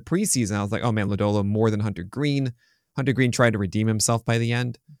in the preseason. I was like, oh man, Lodolo more than Hunter Green. Hunter Green tried to redeem himself by the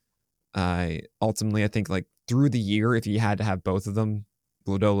end. Ultimately, I think like through the year, if he had to have both of them,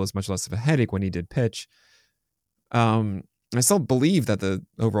 Lodolo was much less of a headache when he did pitch. I still believe that the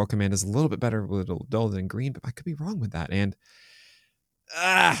overall command is a little bit better with Lodolo than Green, but I could be wrong with that. And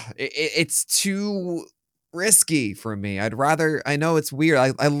it's too risky for me. I know it's weird.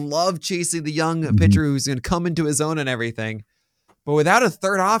 I love chasing the young pitcher who's going to come into his own and everything, but without a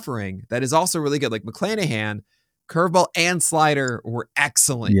third offering that is also really good, like McClanahan, curveball and slider were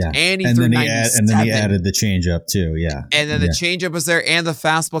excellent. Yeah. And he threw 97. And then he added the changeup too. Yeah. And then the changeup was there and the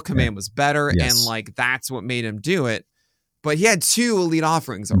fastball command was better. Yes. And like, that's what made him do it. But he had 2 elite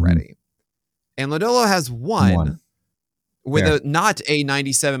offerings already. And Lodolo has one with not a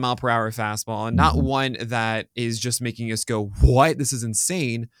 97 mile per hour fastball and not one that is just making us go, what? This is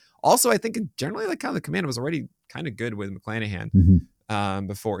insane. Also, I think generally like kind of the command was already kind of good with McClanahan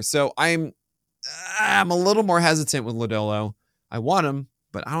before. So I'm a little more hesitant with Lodolo. I want him,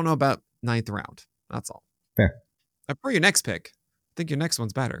 but I don't know about 9th round. That's all. Fair. For your next pick, I think your next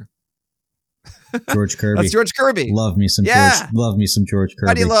one's better. George Kirby. That's George Kirby. Love me some George Kirby.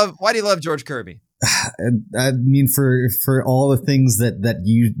 Why do you love George Kirby? I mean, for all the things that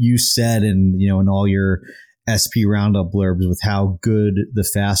you said and in all your SP roundup blurbs with how good the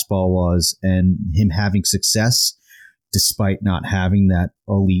fastball was and him having success despite not having that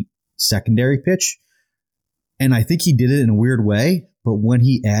elite secondary pitch. And I think he did it in a weird way, but when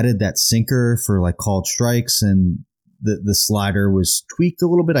he added that sinker for like called strikes and the slider was tweaked a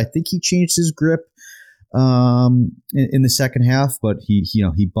little bit, I think he changed his grip in the second half, but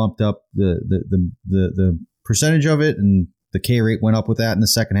he bumped up the percentage of it, and the K rate went up with that in the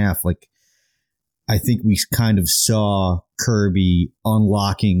second half. Like, I think we kind of saw Kirby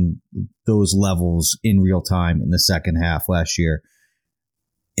unlocking those levels in real time in the second half last year.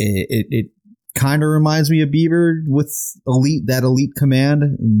 It kind of reminds me of Bieber with that elite command,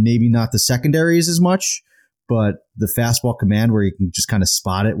 maybe not the secondaries as much, but the fastball command where he can just kind of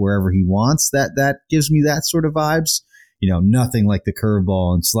spot it wherever he wants. That gives me that sort of vibes. Nothing like the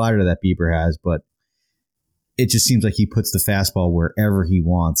curveball and slider that Bieber has, but it just seems like he puts the fastball wherever he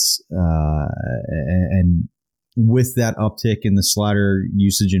wants. And with that uptick in the slider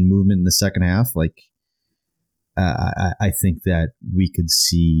usage and movement in the second half, like I think that we could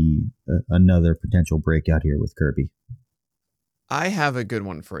see another potential breakout here with Kirby. I have a good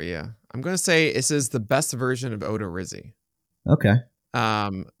one for you. I'm going to say this is the best version of Odorizzi. Okay.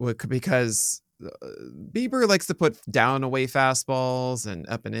 Because Bieber likes to put down and away fastballs and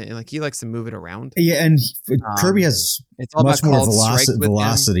up and in, and like he likes to move it around. Yeah, and Kirby has it's all much more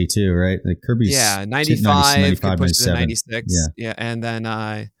velocity too, right? Like Kirby's 95 could push to 96. Yeah, and then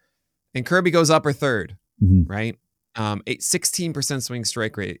and Kirby goes upper third, right? 16% swing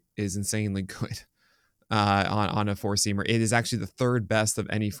strike rate is insanely good on a four-seamer. It is actually the third best of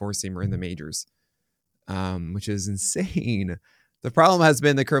any four-seamer in the majors, which is insane. The problem has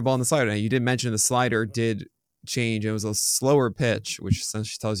been the curveball and the slider. Now, you did mention the slider did change. It was a slower pitch, which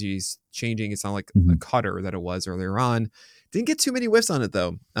essentially tells you he's changing. It's not like a cutter that it was earlier on. Didn't get too many whiffs on it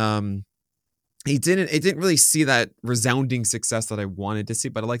though. It didn't really see that resounding success that I wanted to see,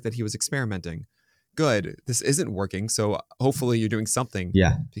 but I like that he was experimenting. Good. This isn't working, so hopefully you're doing something.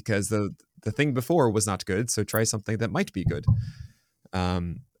 Yeah. Because the thing before was not good, so try something that might be good.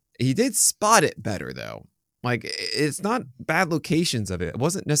 He did spot it better though. Like, it's not bad locations of it. It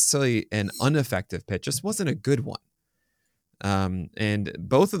wasn't necessarily an ineffective pitch. Just wasn't a good one. And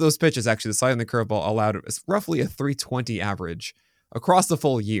both of those pitches, actually, the slider and the curveball allowed roughly a 320 average across the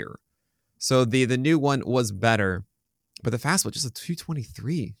full year. So the new one was better, but the fastball just a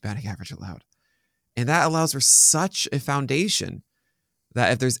 223 batting average allowed. And that allows for such a foundation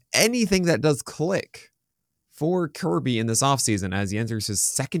that if there's anything that does click for Kirby in this offseason as he enters his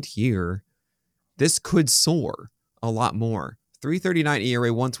second year, this could soar a lot more. 3.39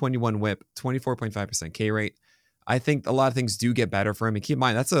 ERA, 121 WHIP, 24.5% K rate. I think a lot of things do get better for him. And keep in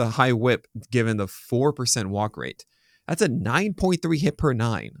mind, that's a high WHIP given the 4% walk rate. That's a 9.3 hit per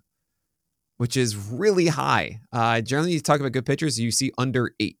nine, which is really high. Generally, you talk about good pitchers, you see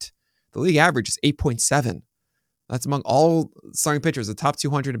under 8. The league average is 8.7. That's among all starting pitchers, the top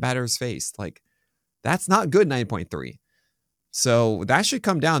 200 batters faced. Like, that's not good, 9.3. So that should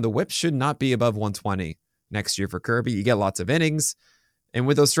come down. The whip should not be above 120 next year for Kirby. You get lots of innings. And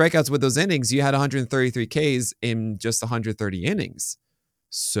with those strikeouts, with those innings, you had 133 Ks in just 130 innings.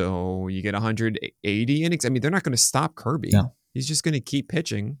 So you get 180 innings. I mean, they're not going to stop Kirby. No. He's just going to keep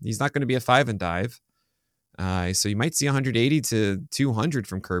pitching. He's not going to be a 5 and dive. So you might see 180 to 200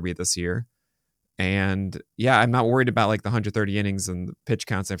 from Kirby this year. And yeah, I'm not worried about like the 130 innings and the pitch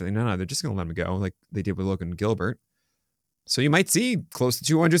counts and everything. No, they're just going to let him go like they did with Logan Gilbert. So you might see close to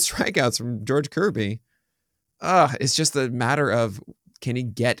 200 strikeouts from George Kirby. It's just a matter of, can he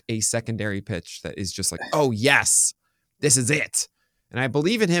get a secondary pitch that is just like, oh yes, this is it. And I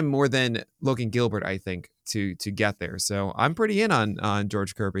believe in him more than Logan Gilbert, I think, to get there. So I'm pretty in on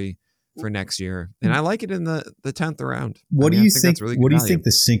George Kirby for next year. And I like it in the 10th round. What do you think? Really what do you think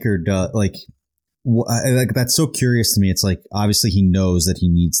the sinker does? Like that's so curious to me. It's like, obviously he knows that he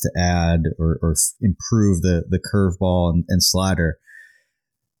needs to add or improve the curveball and slider,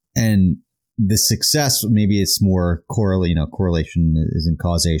 and the success, maybe it's more correlation isn't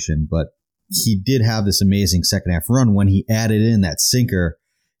causation, but he did have this amazing second half run when he added in that sinker.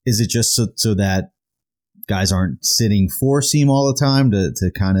 Is it just so that guys aren't sitting four seam all the time to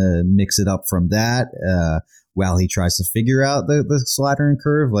kind of mix it up from that while he tries to figure out the slider and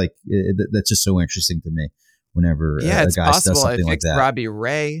curve? Like that's just so interesting to me whenever a guy possible. does something like that. Robbie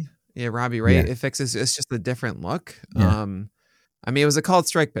Ray. Yeah, Robbie Ray. Yeah. It fixes. It's just a different look. Yeah. I mean, it was a called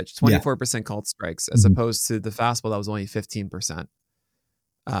strike pitch, 24% called strikes, as opposed to the fastball that was only 15%.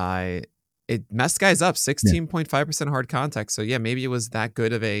 It messed guys up, 16.5% hard contact. So yeah, maybe it was that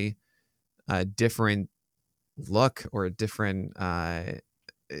good of a different look or a different, guys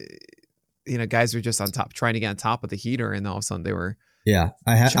were just on top, trying to get on top of the heater, and all of a sudden they were. Yeah,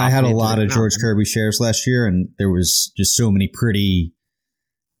 I had a lot of George Kirby shares last year, and there was just so many pretty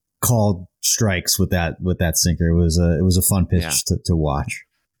called strikes with that sinker. It was a fun pitch to watch.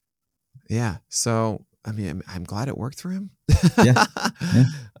 Yeah. So I mean, I'm glad it worked for him. Yeah.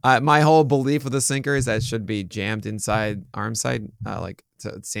 My whole belief with the sinker is that it should be jammed inside arm side, like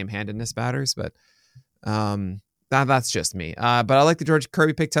to same handedness batters. But that's just me. But I like the George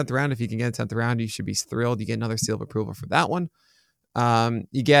Kirby pick 10th round. If you can get a 10th round, you should be thrilled. You get another seal of approval for that one.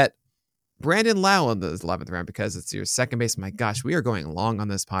 You get Brandon Lowe in the 11th round because it's your second base. My gosh, we are going long on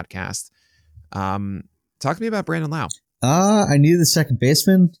this podcast. Talk to me about Brandon Lowe. I need the second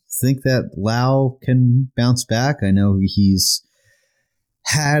baseman. Think that Lowe can bounce back. I know he's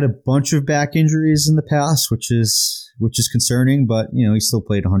had a bunch of back injuries in the past, which is concerning, but he still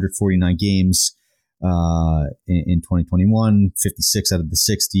played 149 games. in 2021, 56 out of the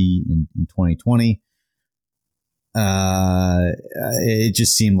 60 in 2020. It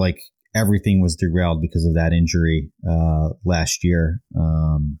just seemed like everything was derailed because of that injury last year.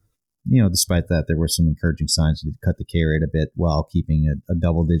 Despite that, there were some encouraging signs. He cut the K rate a bit while keeping a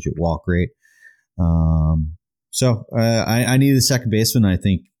double-digit walk rate. So I needed a second baseman. I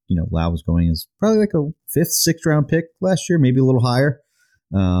think Lau was going as probably like a 5th, 6th round pick last year, maybe a little higher,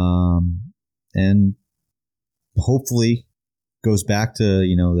 and hopefully goes back to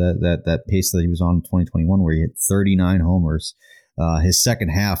that pace that he was on in 2021, where he hit 39 homers. His second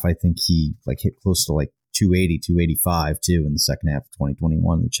half, I think he hit close to 280, 285 too in the second half of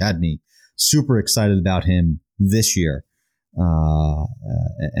 2021, which had me super excited about him this year.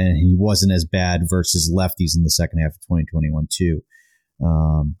 And he wasn't as bad versus lefties in the second half of 2021 too.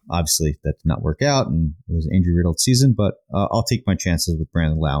 Obviously that did not work out and it was an injury riddled season, but I'll take my chances with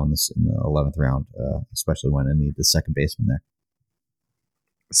Brandon Lau in the 11th round, especially when I need the second baseman there.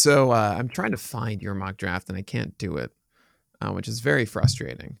 So I'm trying to find your mock draft and I can't do it, which is very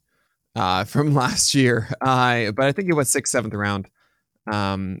frustrating from last year. But I think it was 6th, 7th round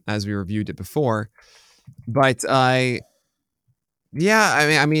as we reviewed it before. But I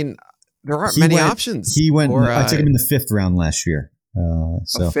mean, there aren't many options. He went. I took him in the 5th round last year.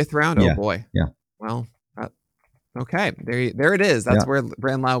 So 5th round. Yeah, oh boy. Yeah. Well, okay. There it is. That's where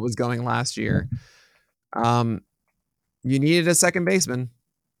Brandon Lau was going last year. You needed a second baseman,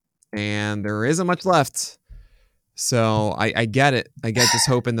 and there isn't much left. So I get it. I get just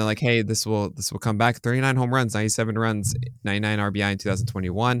hoping that hey, this will come back. 39 home runs, 97 runs, 99 RBI in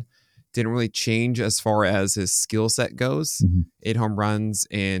 2021. Didn't really change as far as his skill set goes. 8 home runs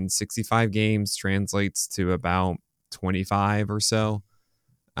in 65 games translates to about 25 or so.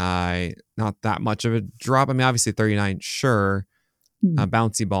 Not that much of a drop. I mean, obviously 39, sure.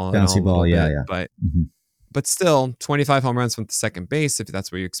 Bouncy ball, yeah. But still, 25 home runs from the second base, if that's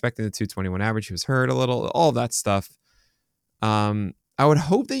what you're expecting. The 221 average, he was hurt a little, all of that stuff. I would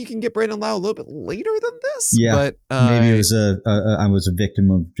hope that you can get Brandon Lau a little bit later than this. Yeah, but maybe it was I was a victim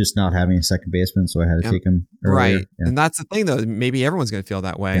of just not having a second baseman, so I had to take him earlier. Right, yeah. And that's the thing, though. Maybe everyone's going to feel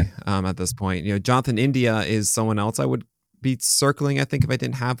that way at this point. Jonathan India is someone else I would be circling, I think, if I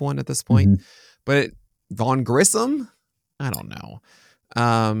didn't have one at this point. But Vaughn Grissom, I don't know.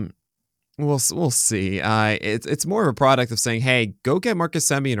 We'll see. It's more of a product of saying, hey, go get Marcus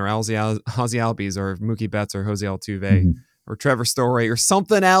Semien or Ozzy Albies or Mookie Betts or Jose Altuve or Trevor Story or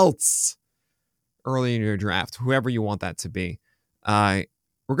something else early in your draft, whoever you want that to be. We're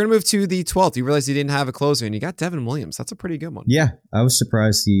going to move to the 12th. You realize you didn't have a closer and you got Devin Williams. That's a pretty good one. Yeah, I was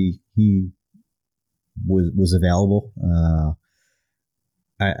surprised he was available.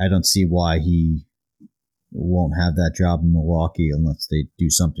 I don't see why he won't have that job in Milwaukee unless they do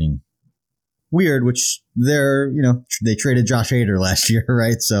something weird, which they traded Josh Hader last year,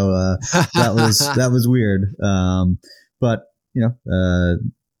 right? So that was weird. But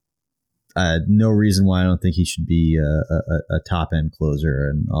no reason why I don't think he should be a top end closer,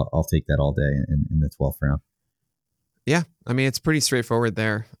 and I'll take that all day in the 12th round. Yeah, I mean, it's pretty straightforward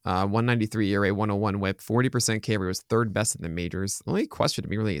there. 193 ERA, 101 WHIP, 40% K rate, was 3rd best in the majors. The only question to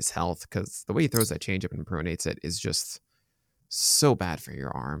me really is health, because the way he throws that changeup and pronates it is just so bad for your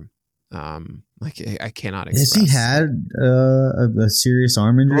arm. I cannot express. Has he had a serious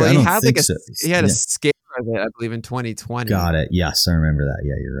arm injury? Well, I don't think so. He had a scare of it, I believe, in 2020. Got it. Yes, I remember that.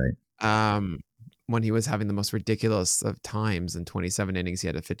 Yeah, you're right. When he was having the most ridiculous of times in 27 innings, he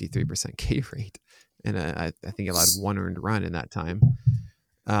had a 53% K rate, and I think he allowed 1 earned run in that time.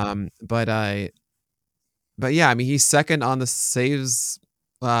 But yeah, I mean, he's second on the saves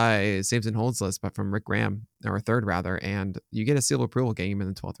and holds list, but from Rick Graham, or 3rd rather, and you get a seal of approval getting him in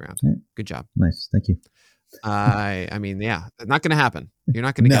the 12th round. Yeah. Good job. Nice, thank you. I mean, yeah, not going to happen. You're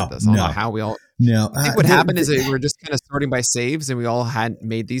not going to get this. I don't know how we all. No, I think what happened is that we're just kind of sorting by saves, and we all hadn't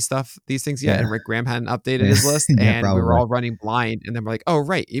made these things yet, and Rick Graham hadn't updated his list, and we were all running blind. And then we're like, oh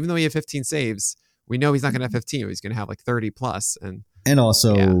right, even though he had 15 saves, we know he's not going to have 15. He's going to have 30 plus, and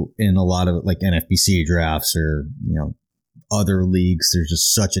also in a lot of NFBC drafts or other leagues, there's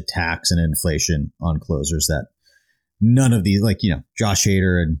just such a tax and inflation on closers that none of these, Josh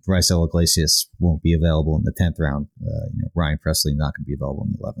Hader and Raisel Iglesias won't be available in the 10th round. Ryan Presley not going to be available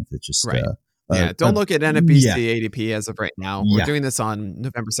in the 11th. It's just right. Don't look at NFBC ADP as of right now. We're doing this on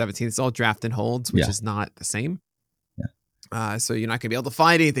November 17th. It's all draft and holds, which is not the same. Yeah. So you're not going to be able to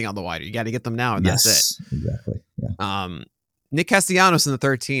find anything on the wire. You got to get them now, and that's it. Exactly. Yeah. Nick Castellanos in the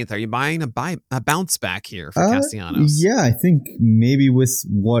 13th. Are you buying a bounce back here for Castellanos? Yeah, I think maybe with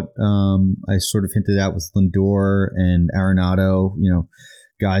what I sort of hinted at with Lindor and Arenado,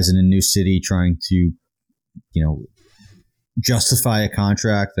 guys in a new city trying to, justify a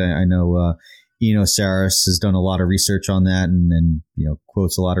contract. I know Eno Saris has done a lot of research on that and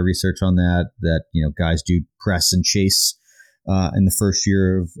quotes a lot of research on that guys do press and chase in the first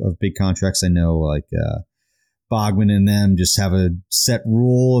year of big contracts. I know Bogman and them just have a set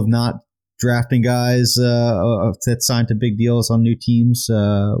rule of not drafting guys that signed to big deals on new teams,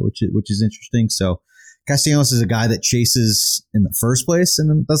 which is interesting. So Castellanos is a guy that chases in the first place and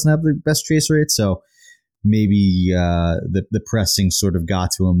then doesn't have the best chase rate. So maybe the pressing sort of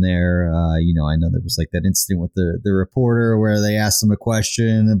got to him there. I know there was that incident with the reporter where they asked him a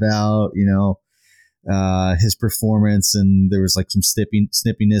question about, his performance, and there was some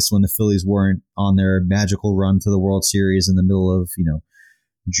snippiness when the Phillies weren't on their magical run to the World Series in the middle of,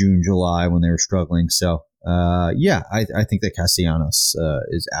 June, July when they were struggling. So, I think that Castellanos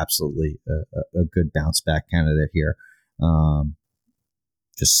is absolutely a good bounce back candidate here.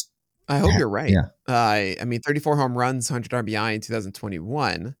 I hope you're right. Yeah. 34 home runs, 100 RBI in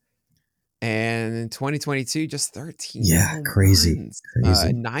 2021. And in 2022, just 13. Yeah, crazy. Runs.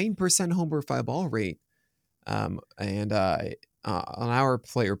 9% homer fly ball rate. On our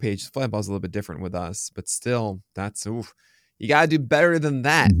player page, fly ball's a little bit different with us, but still, that's you got to do better than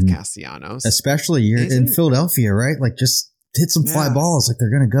that, Castellanos. Especially you're in Philadelphia, right? Just hit some fly balls they're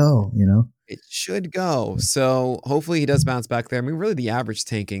going to go, It should go. So hopefully he does bounce back there. Really the average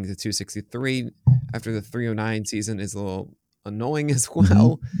tanking to 263 after the 309 season is a little annoying as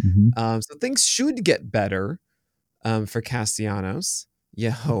well. So things should get better for Castellanos.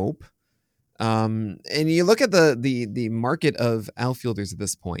 You hope. And you look at the market of outfielders at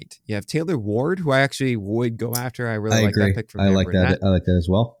this point. You have Taylor Ward, who I actually would go after. I really like that pick from I like that. I like that as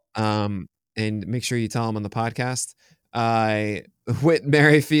well. And make sure you tell him on the podcast. Whit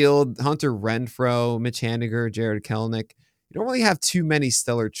Merrifield, Hunter Renfroe, Mitch Haniger, Jared Kelenic. You don't really have too many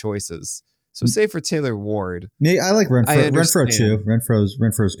stellar choices. So say for Taylor Ward. Yeah, I like Renfroe. Renfroe too. Renfroe's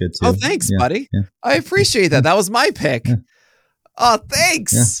good too. Oh, thanks, buddy. Yeah. I appreciate that. That was my pick. Yeah. Oh,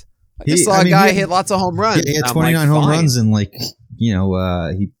 thanks. Yeah. I just saw a guy hit lots of home runs. He had 29 home runs in he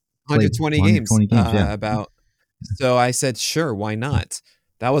 120 games. 120 games So I said, sure, why not?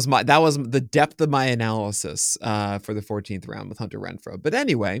 That was the depth of my analysis for the 14th round with Hunter Renfroe. But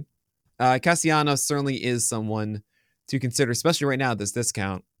anyway, Castellanos certainly is someone to consider, especially right now at this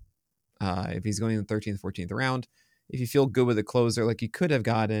discount. If he's going in the 13th, 14th round, if you feel good with a closer, you could have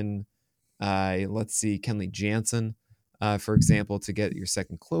gotten, let's see, Kenley Jansen, for example, to get your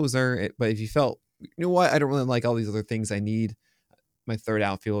second closer. But if you felt, you know what, I don't really like all these other things, I need my third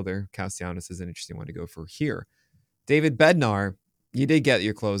outfielder, Castellanos is an interesting one to go for here. David Bednar, you did get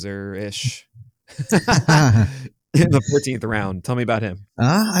your closer-ish in the 14th round. Tell me about him.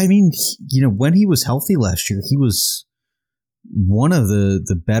 When he was healthy last year, he was one of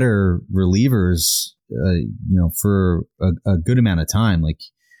the better relievers, for a good amount of time.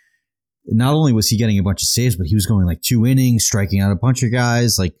 Not only was he getting a bunch of saves, but he was going 2 innings, striking out a bunch of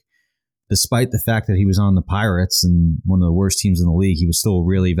guys. Despite the fact that he was on the Pirates and one of the worst teams in the league, he was still a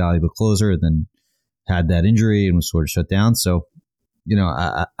really valuable closer. Then had that injury and was sort of shut down. So,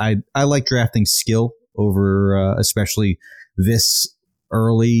 I like drafting skill over, especially this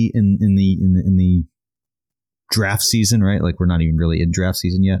early in the draft season, right? We're not even really in draft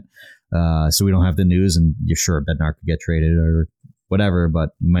season yet. So we don't have the news, and you're sure Bednar could get traded or whatever, but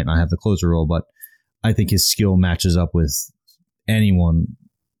might not have the closer role. But I think his skill matches up with anyone,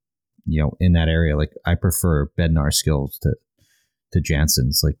 in that area. I prefer Bednar's skills to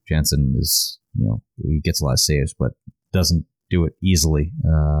Jansen's. Jansen is, he gets a lot of saves, but doesn't do it easily.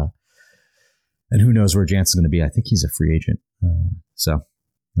 And who knows where Jansen's going to be? I think he's a free agent.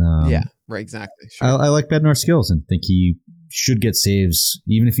 Yeah, right. Exactly. Sure. I like Bednar's skills and think he should get saves.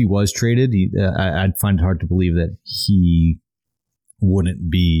 Even if he was traded, I'd find it hard to believe that he wouldn't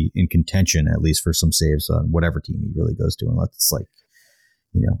be in contention, at least for some saves on whatever team he really goes to, unless it's a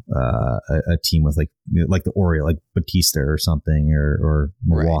team with like the Orioles, like Batista or something, or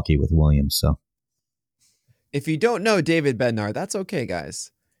Milwaukee with Williams. So if you don't know David Bednar, that's okay,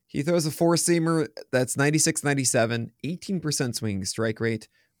 guys. He throws a four-seamer that's 96-97, 18% swinging strike rate,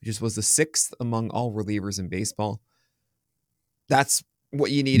 which was the 6th among all relievers in baseball. That's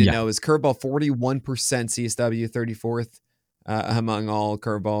what you need to know. Is curveball 41% CSW, 34th among all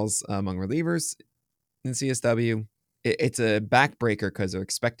curveballs among relievers in CSW. It's a backbreaker because they're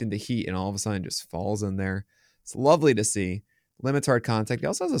expecting the heat, and all of a sudden just falls in there. It's lovely to see. Limits hard contact. He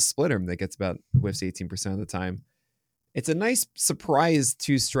also has a splitter that gets about whiffs 18% of the time. It's a nice surprise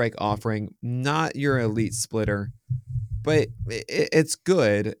 2-strike offering. Not your elite splitter, but it's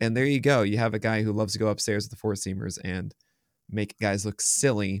good. And there you go. You have a guy who loves to go upstairs with the four-seamers and make guys look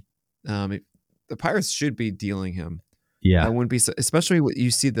silly. The Pirates should be dealing him. Yeah. I wouldn't be, especially when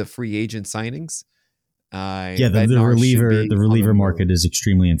you see the free agent signings. The reliever market is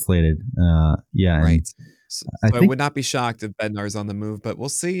extremely inflated. Right. So I would not be shocked if Bednar's on the move, but we'll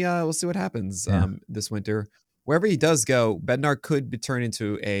see. We'll see what happens this winter. Wherever he does go, Bednar could be turned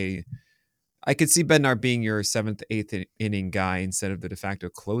into I could see Bednar being your 7th, 8th inning guy instead of the de facto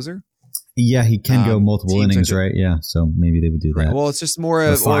closer. Yeah, he can go multiple innings, right? Yeah, so maybe they would do that. Right. Well, it's just more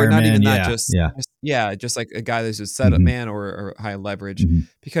of, or not even that, just like a guy that's a setup man or high leverage,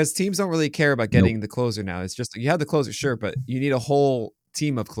 because teams don't really care about getting the closer now. It's just you have the closer, sure, but you need a whole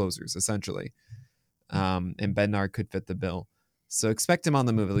team of closers essentially, and Bednar could fit the bill. So expect him on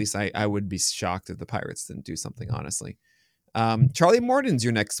the move. At least I would be shocked if the Pirates didn't do something, honestly. Charlie Morton's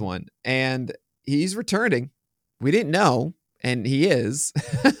your next one, and he's returning. We didn't know. And he is.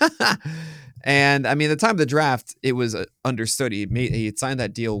 And I mean, at the time of the draft, it was understood. He had signed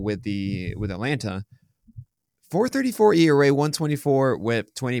that deal with Atlanta. 4.34 ERA, 124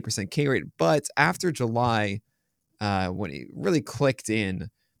 with 28% K rate. But after July, when he really clicked in,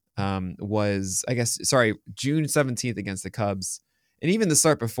 was June 17th against the Cubs. And even the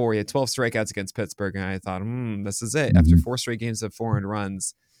start before, he had 12 strikeouts against Pittsburgh. And I thought, this is it. After 4 straight games of 400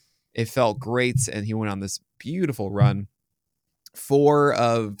 runs, it felt great. And he went on this beautiful run. 4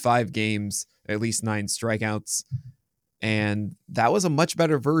 of 5 games, at least 9 strikeouts. And that was a much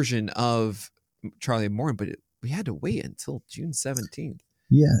better version of Charlie Morton, but we had to wait until June 17th.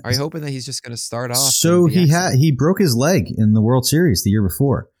 Yeah. Are you hoping that he's just going to start off? So he broke his leg in the World Series the year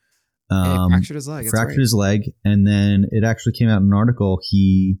before. He fractured his leg. His leg. And then it actually came out in an article.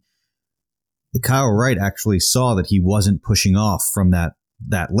 Kyle Wright actually saw that he wasn't pushing off from that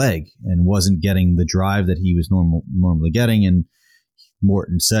leg and wasn't getting the drive that he was normally getting. And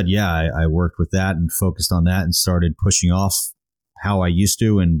Morton said, I worked with that and focused on that and started pushing off how I used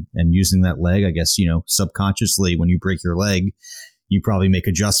to and using that leg. I guess, subconsciously when you break your leg, you probably make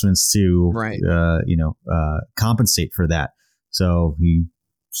adjustments to, compensate for that. So he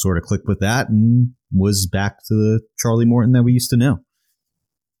sort of clicked with that and was back to the Charlie Morton that we used to know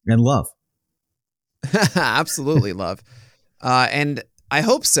and love. Absolutely love. And I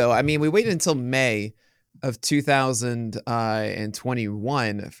hope so. I mean, we waited until May of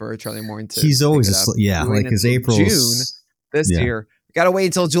 2021 for Charlie Morton to. He's always his April, June this year. We gotta wait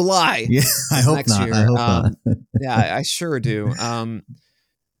until July. Yeah, I hope next not. year. I hope not. Yeah, I sure do.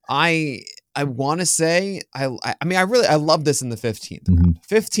 I want to say I love this in the 15th round.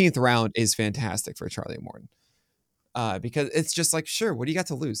 15th round is fantastic for Charlie Morton because it's just like, sure, what do you got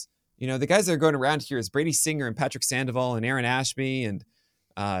to lose? The guys that are going around here is Brady Singer and Patrick Sandoval and Aaron Ashby and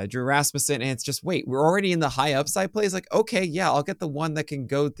Drew Rasmussen, and it's just, wait, we're already in the high upside plays. Like, okay, yeah, I'll get the one that can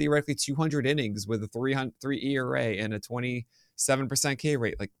go theoretically 200 innings with a 3 ERA and a 27% K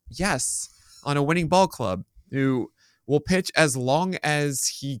rate. Like, yes, on a winning ball club who will pitch as long as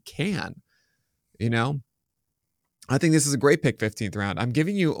he can. I think this is a great pick, 15th round. I'm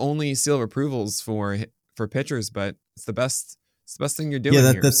giving you only seal of approvals for pitchers, but it's the best. It's the best thing you're doing.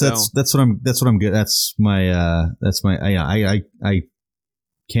 Yeah, here. That's what I'm good. That's my I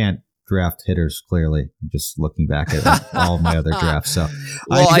can't draft hitters, clearly, just looking back at all my other drafts. So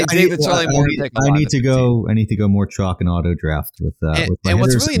I need to go more chalk and auto draft with my and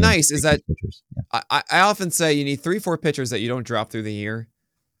what's really nice is that pitchers. Yeah. I often say you need 3-4 pitchers that you don't drop through the year,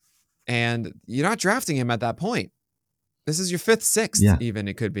 and you're not drafting him at that point. This is your 5th, 6th, even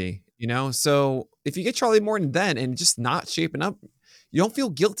it could be, so if you get Charlie Morton then and just not shaping up, you don't feel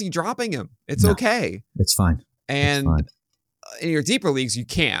guilty dropping him. It's okay. It's fine. And in your deeper leagues, you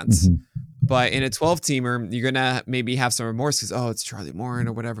can't. But in a 12-teamer, you're gonna maybe have some remorse because it's Charlie Morton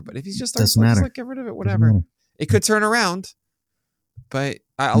or whatever. But if he's just starts, just like get rid of it, whatever. It could turn around. But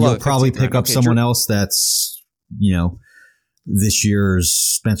you'll probably pick up someone else that's this year's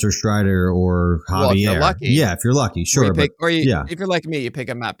Spencer Strider or Javier. Well, if you're lucky. Yeah, if you're lucky, sure. If you're like me, you pick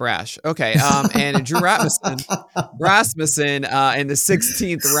up Matt Brash. Okay. And Drew Rasmussen in the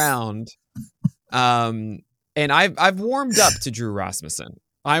 16th round. And I've warmed up to Drew Rasmussen.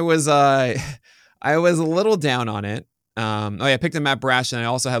 I was a little down on it. I picked up Matt Brash, and I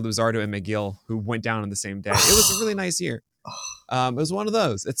also had Luzardo and McGill, who went down on the same day. It was a really nice year. It was one of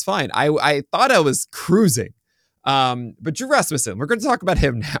those. It's fine. I thought I was cruising. But Drew Rasmussen, we're going to talk about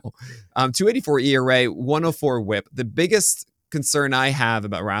him now. 284 ERA, 104 WHIP. The biggest concern I have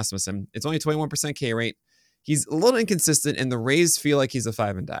about Rasmussen, it's only 21% K rate. He's a little inconsistent, and the Rays feel like he's a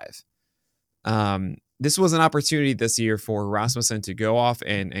 5 and dive. This was an opportunity this year for Rasmussen to go off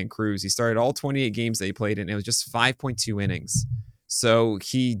and cruise. He started all 28 games that he played in. It was just 5.2 innings. So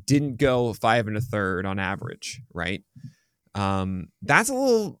he didn't go 5 1/3 on average, right? That's a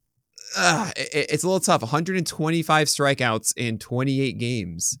little. It's a little tough. 125 strikeouts in 28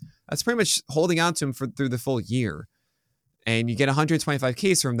 games. That's pretty much holding on to him through the full year. And you get 125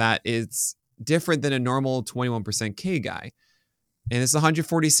 Ks from that. It's different than a normal 21% K guy. And it's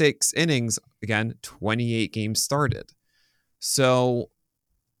 146 innings, again, 28 games started. So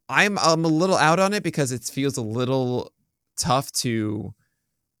I'm a little out on it because it feels a little tough to,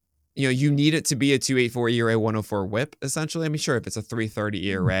 you need it to be a 2.84 ERA, 104 WHIP, essentially. I mean, sure, if it's a 3.30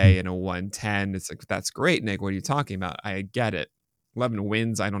 ERA and a 1.10, it's like, that's great, Nick. What are you talking about? I get it. 11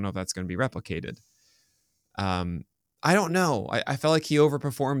 wins. I don't know if that's going to be replicated. I don't know. I felt like he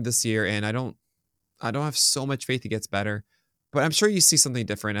overperformed this year, and I don't have so much faith he gets better. But I'm sure you see something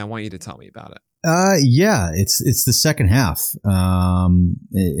different. And I want you to tell me about it. Yeah, it's the second half.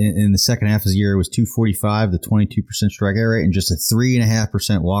 In the second half of the year, it was 245, the 22% strikeout rate, and just a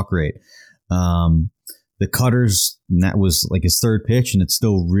 3.5% walk rate. The cutters, that was like his third pitch, and it's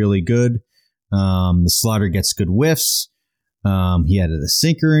still really good. The slider gets good whiffs. He had a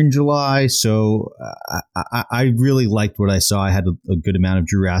sinker in July, so I really liked what I saw. I had a good amount of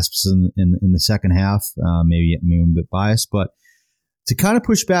Drew Rasmussen in the second half. Maybe I'm a bit biased, but to kind of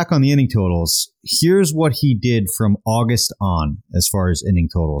push back on the inning totals, here's what he did from August on as far as inning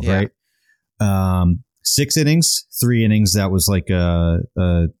totals, right? 6 innings, 3 innings. That was like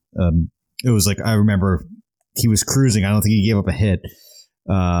it was like, I remember he was cruising. I don't think he gave up a hit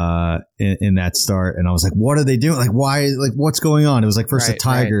in that start, and I was like, what are they doing? Like, why? Like, what's going on? It was like first the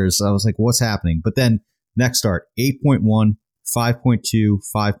Tigers. Right. I was like, what's happening? But then next start, 8.1, 5.2,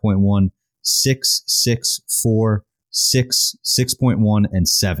 5.1, 6, 6, 4, 6, 6.1, and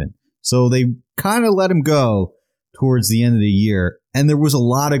 7. So they kind of let him go towards the end of the year, and there was a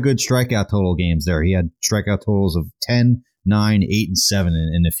lot of good strikeout total games there. He had strikeout totals of 10, 9, 8, and 7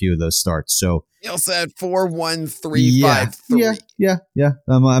 in a few of those starts. So he also had 4, 1, 3, 5, 3. Yeah.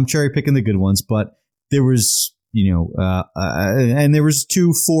 I'm cherry picking the good ones, but there was, and there was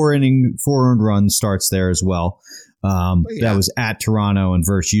 2 4-earned run starts there as well. That was at Toronto and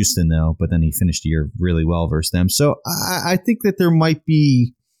versus Houston, though. But then he finished the year really well versus them. So I think that there might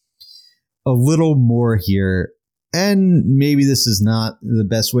be a little more here. And maybe this is not the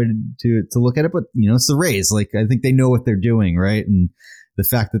best way to look at it, but it's the Rays. Like, I think they know what they're doing, right? And the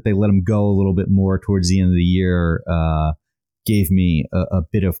fact that they let him go a little bit more towards the end of the year gave me a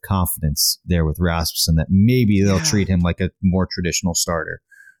bit of confidence there with Rasmussen that maybe they'll treat him like a more traditional starter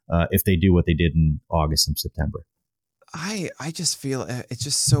if they do what they did in August and September. I just feel it's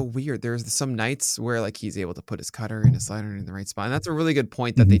just so weird. There's some nights where like he's able to put his cutter and his slider in the right spot. And that's a really good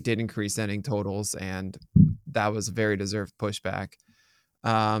point that they did increase inning totals, and that was a very deserved pushback.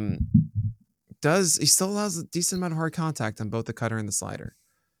 He still allows a decent amount of hard contact on both the cutter and the slider.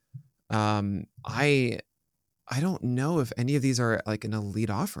 I don't know if any of these are like an elite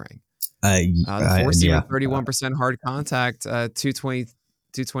offering. The 4-seamer, 31% hard contact,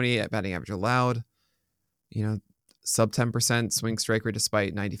 228 batting average allowed. Sub 10% swing strike rate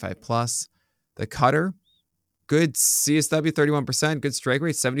despite 95 plus. The cutter, good CSW, 31%, good strike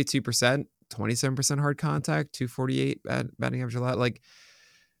rate, 72%, 27% hard contact, 248 batting average allowed. Like,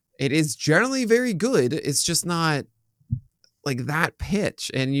 it is generally very good. It's just not like that pitch.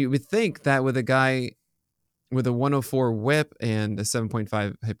 And you would think that with a guy with a 104 whip and a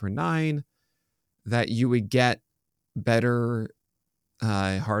 7.5 hit per 9, that you would get better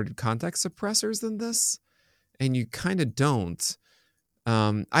hard contact suppressors than this. And you kind of don't.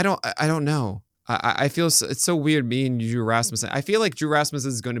 I don't know. I feel it's so weird being Drew Rasmussen. I feel like Drew Rasmussen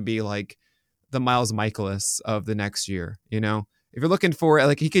is going to be like the Miles Michaelis of the next year. If you're looking for,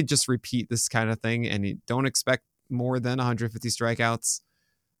 like, he could just repeat this kind of thing, and you don't expect more than 150 strikeouts.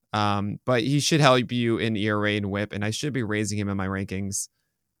 But he should help you in ERA and WHIP, and I should be raising him in my rankings.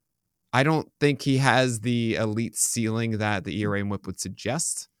 I don't think he has the elite ceiling that the ERA and WHIP would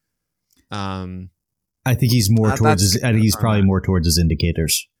suggest. I think he's more towards his. I think he's probably more towards his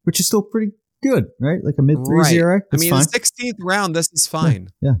indicators, which is still pretty good, right? Like a mid-3s ERA. I mean, fine. The 16th round, this is fine.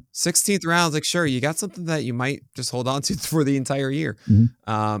 Yeah. 16th round, like, sure, you got something that you might just hold on to for the entire year,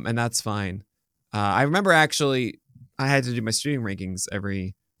 and that's fine. I remember actually, I had to do my streaming rankings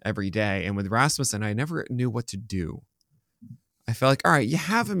every day, and with Rasmussen, I never knew what to do. I felt like, all right, you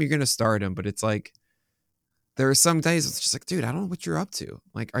have him, you're going to start him, but it's like, there are some days it's just like, dude, I don't know what you're up to.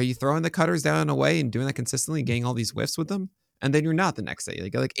 Like, are you throwing the cutters down and away and doing that consistently, getting all these whiffs with them? And then you're not the next day. You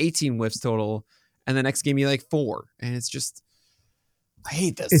get like 18 whiffs total, and the next game you like 4. And it's just, I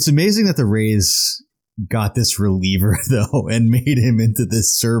hate this. It's amazing that the Rays got this reliever, though, and made him into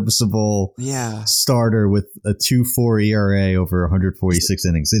this serviceable starter with a 2.4 ERA over 146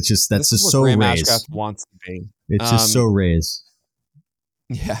 innings. It's just, that's just so Graham Rays. Ashcraft wants to be. It's just so Rays.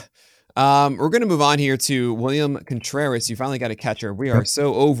 Yeah. We're going to move on here to William Contreras. You finally got a catcher. We are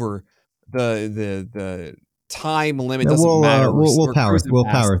so over the time limit. Doesn't matter. We'll power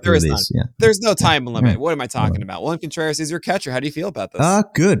through these. Yeah. There's no time limit. What am I talking about? William Contreras is your catcher. How do you feel about this?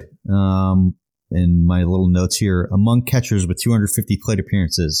 Good. In my little notes here, among catchers with 250 plate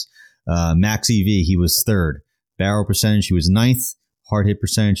appearances, max EV, he was third. Barrel percentage, he was ninth. Hard hit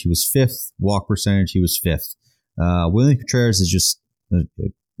percentage, he was fifth. Walk percentage, he was fifth. William Contreras is just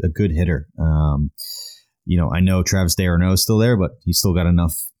a good hitter. I know Travis d'Arnaud is still there, but he's still got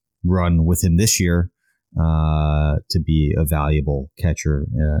enough run with him this year to be a valuable catcher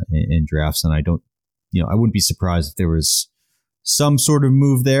in drafts. And I wouldn't be surprised if there was some sort of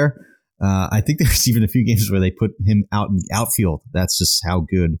move there. I think there's even a few games where they put him out in the outfield. That's just how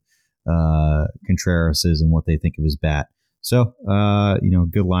good Contreras is and what they think of his bat. So,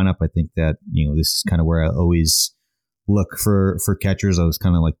 good lineup. I think that, this is kind of where I always look for catchers. I was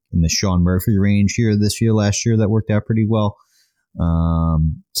kind of like in the Sean Murphy range here last year. That worked out pretty well.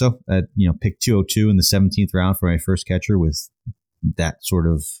 So at, pick 202 in the 17th round for my first catcher with that sort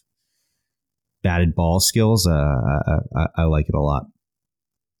of batted ball skills. I like it a lot.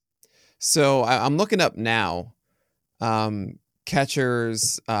 So I'm looking up now,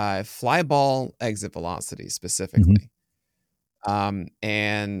 catchers, fly ball exit velocity specifically.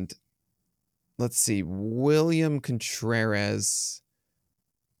 And let's see, William Contreras.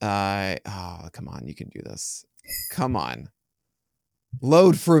 Come on, you can do this. Come on,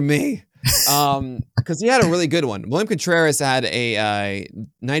 load for me. Because he had a really good one. William Contreras had a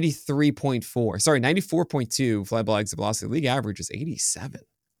 94.2 fly ball exit velocity. League average is 87.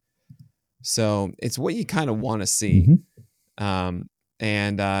 So it's what you kind of want to see. And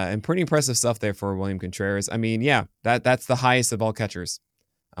pretty impressive stuff there for William Contreras. I mean, yeah, that's the highest of all catchers.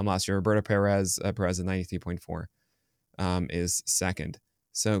 Last year, Roberto Perez at 93.4 is second.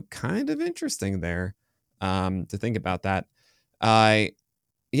 So kind of interesting there to think about that. I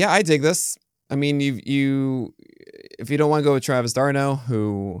dig this. I mean, if you don't want to go with Travis d'Arnaud,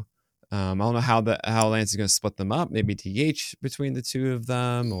 who I don't know how Lance is going to split them up. Maybe DH between the two of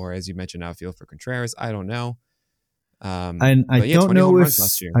them, or as you mentioned, outfield for Contreras. I don't know. I don't know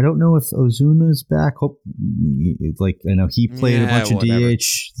if Ozuna's back. I know he played a bunch of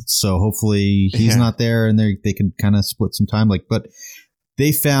DH, so hopefully he's not there, and they can kind of split some time. But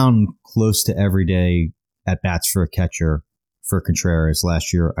they found close to every day at bats for a catcher for Contreras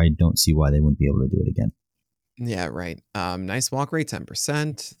last year. I don't see why they wouldn't be able to do it again. Yeah, right. Nice walk rate,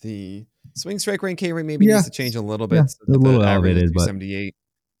 10%. The swing strike rate and K rate maybe needs to change a little bit. Yeah, a little elevated, but 78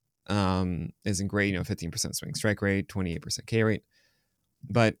 isn't great. 15% swing strike rate, 28% K rate.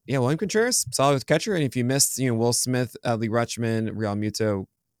 But yeah, William Contreras, solid catcher. And if you missed, Will Smith, Lee Rutschman, Real Muto,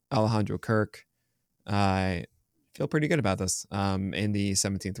 Alejandro Kirk, I feel pretty good about this. In the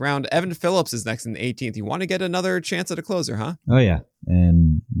 17th round, Evan Phillips is next in the 18th. You want to get another chance at a closer, huh? Oh yeah,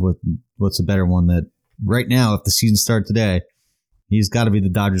 and what's a better one that? Right now, if the season started today, he's got to be the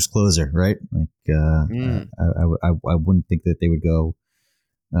Dodgers closer, right? I wouldn't think that they would go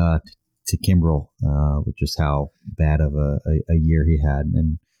to Kimbrel with just how bad of a year he had.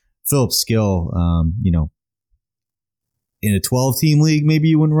 And Phillips' skill, in a 12-team league, maybe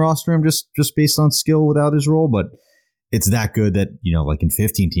you wouldn't roster him just based on skill without his role, but it's that good that, like in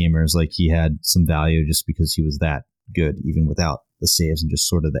 15-teamers, he had some value just because he was that good, even without the saves and just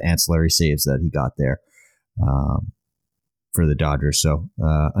sort of the ancillary saves that he got there. For the Dodgers. So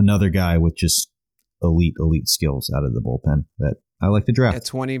another guy with just elite skills out of the bullpen that I like to draft. At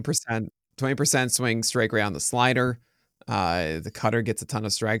 20% swing strike rate on the slider. The cutter gets a ton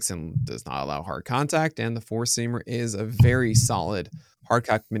of strikes and does not allow hard contact. And the four seamer is a very solid hard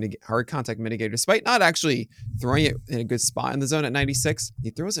contact mitigator, despite not actually throwing it in a good spot in the zone at 96. He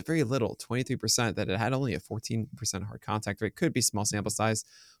throws it very little, 23%, that it had only a 14% hard contact rate. Could be small sample size,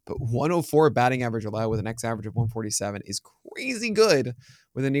 but 104 batting average allowed with an X average of 147 is crazy good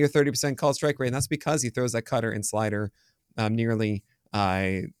with a near 30% called strike rate. And that's because he throws that cutter and slider nearly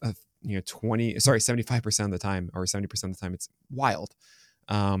 75% of the time, or 70% of the time. It's wild.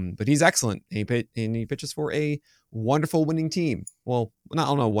 But he's excellent. He pitches for a wonderful winning team. Well,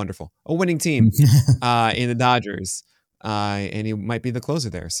 a winning team in the Dodgers. And he might be the closer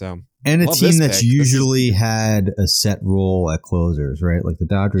there. So, and a team that's usually had a set role at closers, right? Like the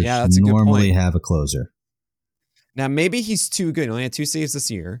Dodgers normally have a closer. Now, maybe he's too good. He only had 2 saves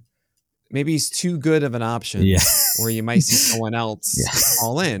this year. Maybe he's too good of an option. Yeah. Or you might see someone else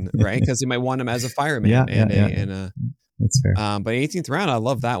all in, right? Because you might want him as a fireman. That's fair. But 18th round, I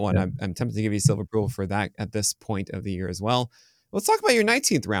love that one. Yeah. I'm tempted to give you silver approval for that at this point of the year as well. Let's talk about your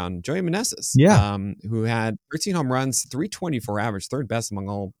 19th round, Joey Meneses. Yeah. Who had 13 home runs, 324 average, third best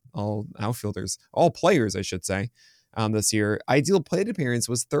among all outfielders, all players, I should say, this year. Ideal plate appearance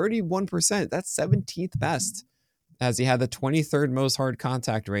was 31%. That's 17th best, as he had the 23rd most hard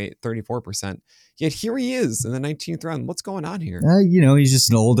contact rate, 34%. Yet here he is in the 19th round. What's going on here? He's just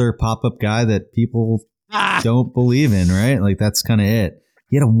an older pop-up guy that people don't believe in, right? Like, that's kind of it.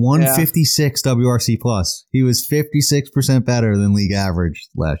 He had a 156 WRC plus. He was 56% better than league average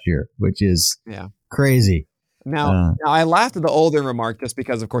last year, which is crazy. Now I laughed at the older remark just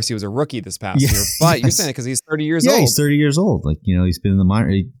because, of course, he was a rookie this past year. But you're saying it because he's 30 years old. Yeah, he's 30 years old. Like, he's been in the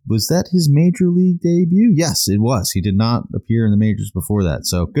minor. Was that his major league debut? Yes, it was. He did not appear in the majors before that.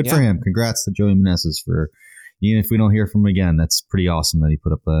 So good for him. Congrats to Joey Meneses for, even if we don't hear from him again, that's pretty awesome that he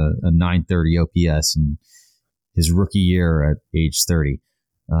put up a 930 OPS in his rookie year at age 30.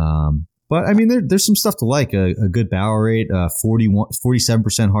 But I mean, there's some stuff to like. A good barrel rate,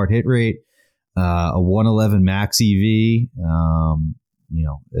 47% hard hit rate, a 111 max EV.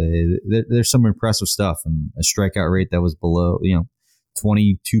 There's some impressive stuff, and a strikeout rate that was below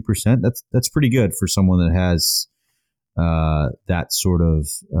 22%. That's pretty good for someone that has that sort of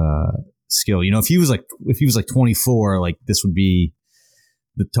skill. If he was like 24, like, this would be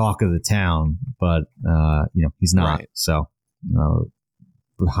the talk of the town. But he's not. Right. So.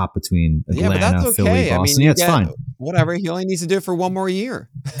 Hop between Atlanta, but that's okay. Philly, Boston. It's fine. Whatever. He only needs to do it for one more year.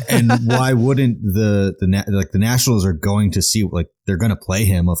 And why wouldn't the Nationals are going to see, like, they're going to play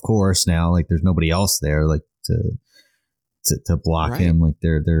him, of course. Now, like, there's nobody else there, like, to block him. Like,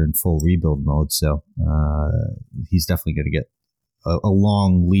 they're in full rebuild mode. So he's definitely going to get a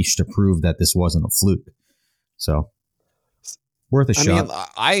long leash to prove that this wasn't a fluke. So worth a shot.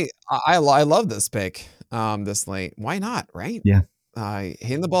 I love this pick this late. Why not? Right? Yeah.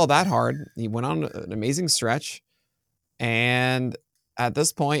 Hitting the ball that hard. He went on an amazing stretch. And at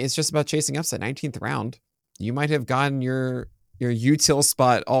this point, it's just about chasing upset. 19th round. You might have gotten your util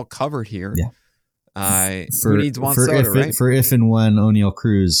spot all covered here. Yeah. Who needs Juan Soto, right? For if and when O'Neal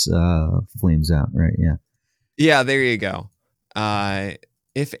Cruz flames out, right? Yeah. Yeah, there you go.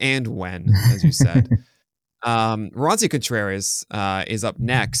 If and when, as you said. Roansy Contreras is up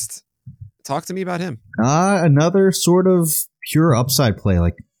next. Talk to me about him. Another sort of pure upside play.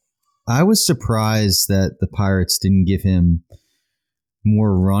 Like, I was surprised that the Pirates didn't give him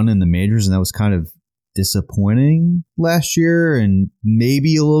more run in the majors, and that was kind of disappointing last year and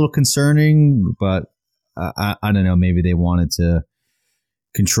maybe a little concerning, but I don't know, maybe they wanted to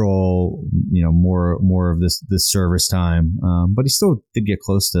control more of this service time, but he still did get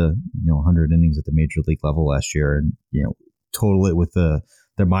close to 100 innings at the major league level last year, and total it with the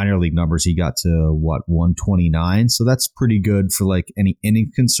minor league numbers, he got to 129. So that's pretty good for like any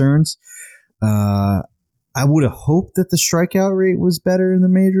inning concerns. I would have hoped that the strikeout rate was better in the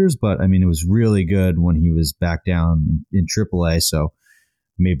majors, but I mean, it was really good when he was back down in AAA. So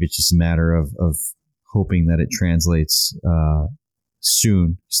maybe it's just a matter of hoping that it translates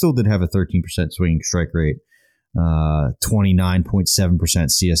soon. He still did have a 13% swinging strike rate, 29.7%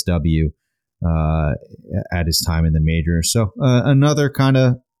 CSW. At his time in the majors. So another kind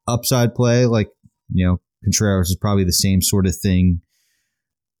of upside play, like, Contreras is probably the same sort of thing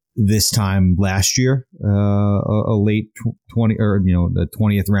this time last year, a late 20 or, the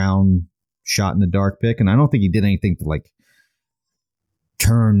 20th round shot in the dark pick. And I don't think he did anything to like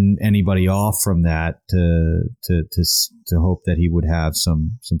turn anybody off from that to hope that he would have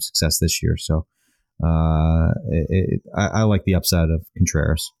some success this year. So I like the upside of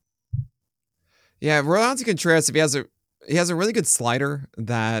Contreras. Yeah, Roansy Contreras, if he has a really good slider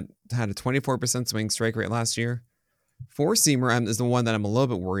that had a 24% swing strike rate last year. Four-seamer is the one that I'm a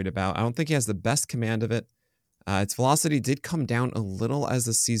little bit worried about. I don't think he has the best command of it. Its velocity did come down a little as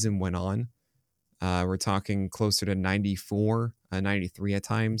the season went on. We're talking closer to 94, 93 at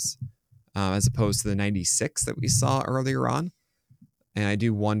times, as opposed to the 96 that we saw earlier on. And I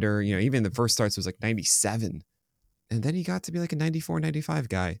do wonder, even the first starts was like 97. And then he got to be like a 94, 95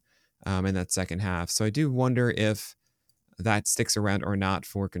 guy. In that second half. So I do wonder if that sticks around or not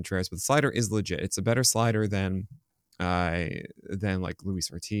for Contreras, but the slider is legit. It's a better slider than like Luis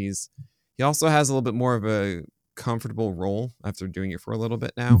Ortiz. He also has a little bit more of a comfortable role after doing it for a little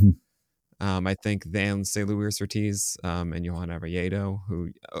bit now. Mm-hmm. I think than say Luis Ortiz and Johan Oviedo, who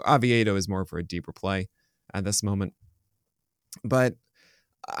Oviedo is more for a deeper play at this moment. But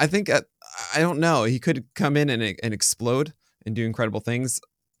I think I don't know. He could come in and explode and do incredible things.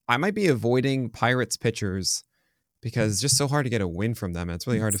 I might be avoiding Pirates pitchers because it's just so hard to get a win from them. It's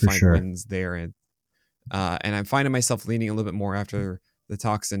really hard to find wins there. And I'm finding myself leaning a little bit more after the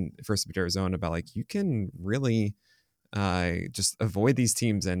talks in First of Arizona about like, you can really Just avoid these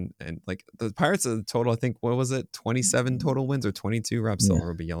teams and like the Pirates of the total. I think what was it, 27 total wins or 22? Rob Silver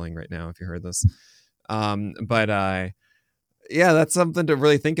will be yelling right now if you heard this. But yeah, that's something to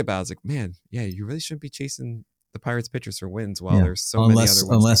really think about. It's like, man, yeah, you really shouldn't be chasing the Pirates pitchers for wins while there's so many other ones.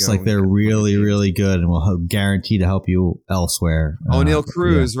 Unless like they're really, really good and will guarantee to help you elsewhere. O'Neill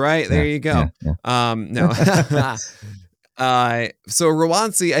Cruz, right? There you go. No. So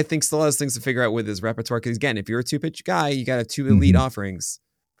Roansy, I think, still has things to figure out with his repertoire. Because again, if you're a 2-pitch guy, you got to have 2 elite offerings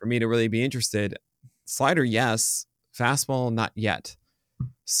for me to really be interested. Slider, yes. Fastball, not yet.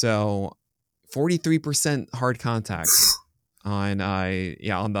 So 43% hard contact on the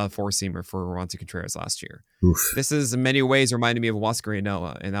 4-seamer for Roansy Contreras last year. Oof. This is in many ways reminded me of Huascar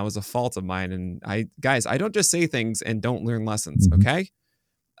Ynoa, and that was a fault of mine. And I don't just say things and don't learn lessons. Okay,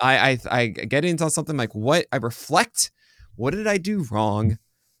 I get into something like what I reflect. What did I do wrong?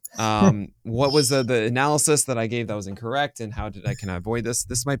 What was the analysis that I gave that was incorrect, and how can I avoid this?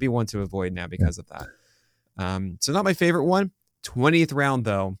 This might be one to avoid now because of that. So not my favorite one. 20th round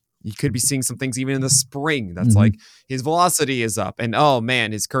though. You could be seeing some things even in the spring. That's like his velocity is up, and oh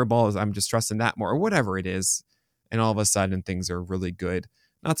man, his curveball is. I'm just trusting that more, or whatever it is. And all of a sudden, things are really good.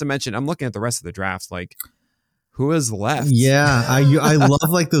 Not to mention, I'm looking at the rest of the drafts. Like, who is left? Yeah, I love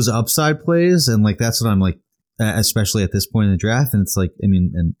like those upside plays, and like that's what I'm like, especially at this point in the draft. And it's like, I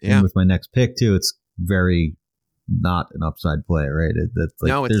mean, and with my next pick too, it's very not an upside play, right? That's like,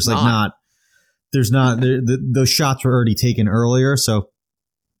 no, it's there's not. like not. There's not. Those shots were already taken earlier, so.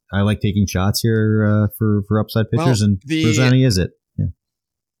 I like taking shots here for upside pitchers, and Rosani is it. Yeah.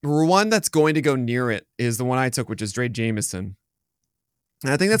 One that's going to go near it is the one I took, which is Drey Jameson.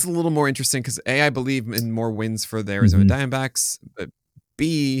 And I think that's a little more interesting because A, I believe in more wins for the Arizona Diamondbacks, but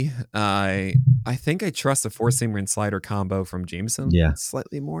B, I think I trust the 4-seamer and slider combo from Jameson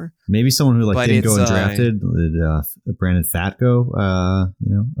slightly more. Maybe someone who didn't go undrafted, Brandon Fatko.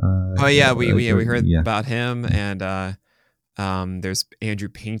 We heard about him, and there's Andrew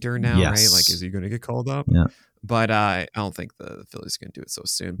Painter now, right? Like, is he going to get called up? Yeah. But I don't think the Phillies are going to do it so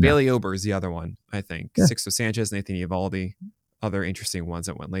soon. No. Bailey Ober is the other one, I think. Yeah. Sixto Sanchez, Nathan Eovaldi, other interesting ones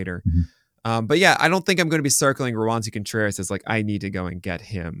that went later. But yeah, I don't think I'm going to be circling Roansy Contreras as like, I need to go and get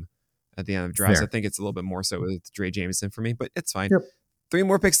him at the end of drafts. I think it's a little bit more so with Drey Jameson for me, but it's fine. Yep. 3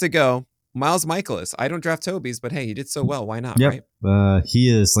 more picks to go. Miles Michaelis. I don't draft Toby's, but hey, he did so well. Why not? Yep. Right? He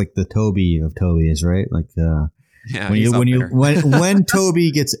is like the Toby of Toby's, right? Like, yeah, when Toby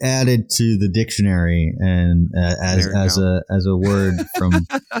gets added to the dictionary and as a word from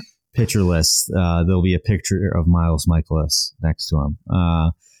pitcher list, there'll be a picture of Miles Michaelis next to him.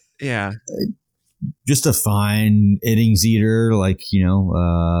 Just a fine innings eater. Like,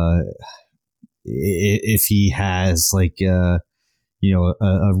 if he has like a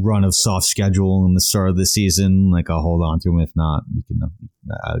run of soft schedule in the start of the season, like I'll hold on to him. If not,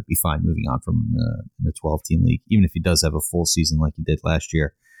 I would be fine moving on from the 12-team league, even if he does have a full season like he did last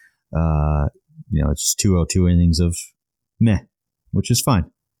year. It's just 202 innings of meh, which is fine.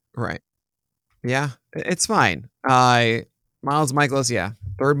 Right. Yeah, it's fine. Miles Michaelis,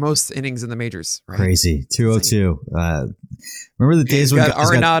 third most innings in the majors. Right? Crazy. 202. Remember the days when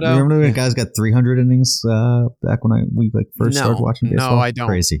guys got 300 innings back when we first started watching baseball? No, I don't.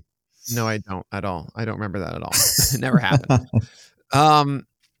 Crazy. No, I don't at all. I don't remember that at all. It never happened.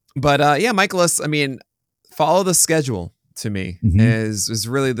 But Michaelis, I mean, follow the schedule to me is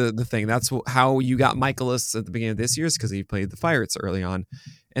really the thing. That's how you got Michaelis at the beginning of this year, is because he played the Pirates early on.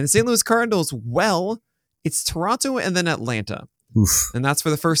 And the St. Louis Cardinals, it's Toronto and then Atlanta. Oof. And that's for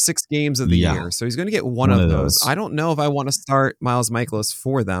the first 6 games of the year. So he's going to get one of those. I don't know if I want to start Miles Michaelis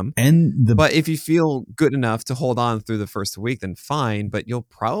for them. But if you feel good enough to hold on through the first week, then fine. But you'll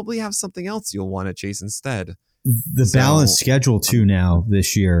probably have something else you'll want to chase instead. The balanced schedule too now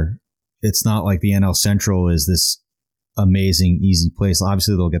this year. It's not like the NL Central is this amazing, easy place.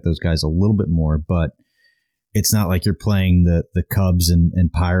 Obviously, they'll get those guys a little bit more, but it's not like you're playing the Cubs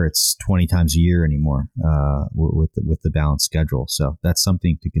and Pirates 20 times a year anymore with the balanced schedule. So that's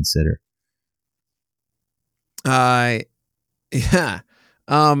something to consider. I got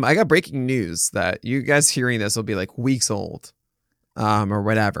breaking news that you guys hearing this will be like weeks old or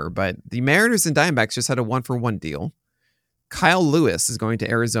whatever. But the Mariners and Diamondbacks just had a 1-for-1 deal. Kyle Lewis is going to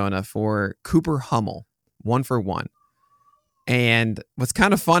Arizona for Cooper Hummel, 1-for-1. And what's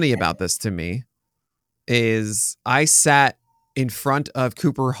kind of funny about this to me is I sat in front of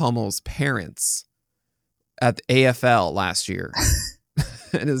Cooper Hummel's parents at the AFL last year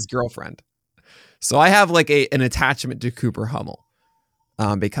and his girlfriend. So I have like an attachment to Cooper Hummel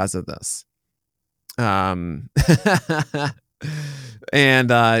because of this. And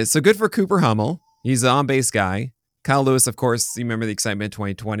so good for Cooper Hummel. He's an on-base guy. Kyle Lewis, of course, you remember the excitement in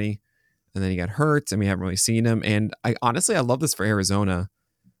 2020, and then he got hurt, and we haven't really seen him. And I love this for Arizona,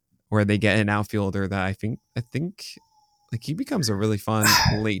 where they get an outfielder that I think like he becomes a really fun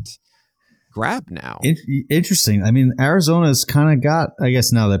late grab now. Interesting. I mean, Arizona's kind of got, I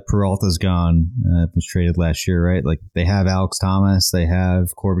guess now that Peralta's gone, was traded last year, right? Like they have Alex Thomas, they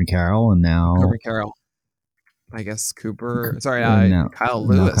have Corbin Carroll, and now Corbin Carroll. I guess Cooper. Sorry, Kyle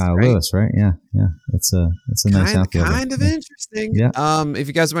Lewis. Kyle Lewis, right? Yeah. It's a nice outfielder. Kind of interesting. Yeah. If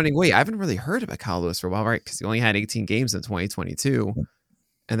you guys are running, I haven't really heard about Kyle Lewis for a while, right? Because he only had 18 games in 2022,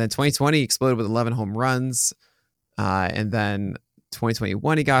 and then 2020 exploded with 11 home runs, and then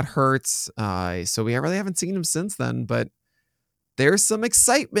 2021 he got hurt. So we really haven't seen him since then. But there's some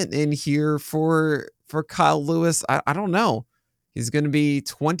excitement in here for Kyle Lewis. I don't know. He's going to be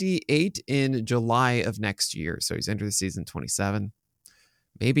 28 in July of next year. So he's entered the season 27.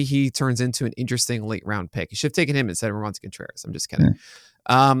 Maybe he turns into an interesting late round pick. You should have taken him instead of Romanti Contreras. I'm just kidding.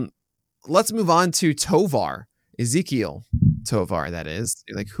 Yeah. Let's move on to Tovar. Ezequiel Tovar, that is.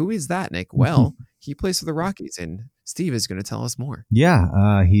 You're like, who is that, Nick? Well, he plays for the Rockies, and Steve is going to tell us more.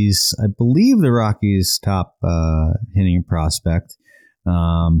 Yeah, he's, I believe, the Rockies' top hitting prospect.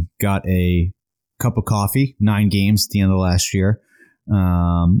 Got a cup of coffee, 9 games at the end of last year,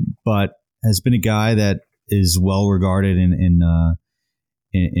 but has been a guy that is well regarded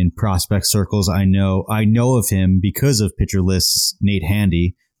in prospect circles. I know of him because of Pitcher List's Nate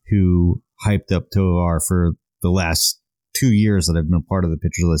Handy, who hyped up Tovar for the last 2 years that I've been part of the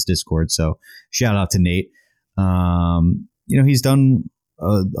Pitcher List Discord. So shout out to Nate. He's done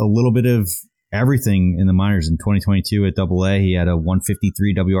a little bit of everything in the minors. In 2022 at AA, he had a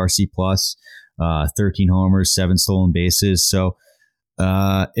 153 WRC plus. 13 homers, 7 stolen bases. So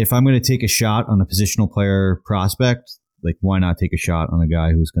if I'm going to take a shot on a positional player prospect, like why not take a shot on a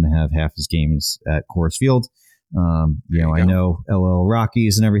guy who's going to have half his games at Coors Field? I know LL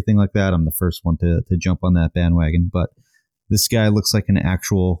Rockies and everything like that. I'm the first one to jump on that bandwagon, but this guy looks like an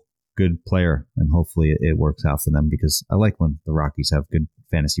actual good player, and hopefully it works out for them, because I like when the Rockies have good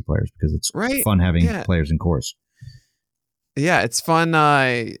fantasy players, because it's fun having players in Coors. Yeah, it's fun.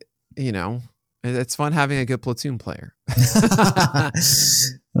 It's fun having a good platoon player.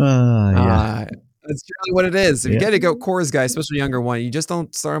 That's really what it is. If you get a go Coors guy, especially younger one, you just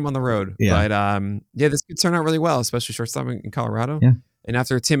don't start him on the road. Yeah. But this could turn out really well, especially shortstop in Colorado. Yeah. And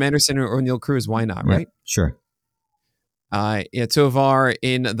after Tim Anderson or O'Neill Cruz, why not, right? Sure. Tovar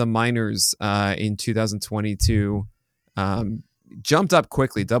in the minors in 2022 jumped up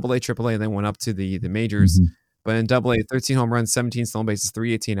quickly, AA, AAA, and then went up to the majors. Mm-hmm. But in AA, 13 home runs, 17 stolen bases,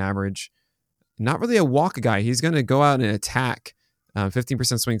 318 average. Not really a walk guy. He's going to go out and attack.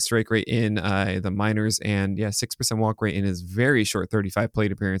 15% swing strike rate in the minors, and 6% walk rate in his very short 35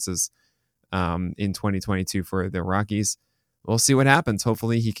 plate appearances in 2022 for the Rockies. We'll see what happens.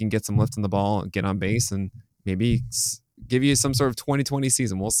 Hopefully he can get some lift in the ball, get on base, and maybe give you some sort of 2020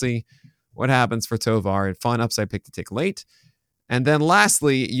 season. We'll see what happens for Tovar. A fun upside pick to take late. And then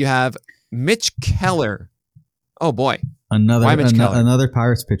lastly, you have Mitch Keller. Oh boy. Another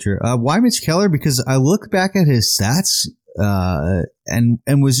Pirates pitcher. Why Mitch Keller? Because I look back at his stats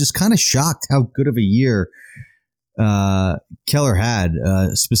and was just kind of shocked how good of a year Keller had.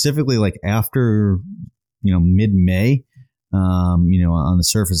 Specifically, like after mid-May, on the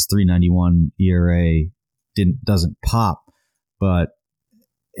surface, 3.91 ERA doesn't pop, but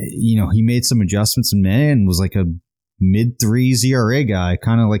he made some adjustments in May and was like a mid-3s ERA guy,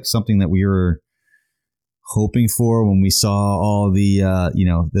 kind of like something that we were hoping for when we saw all the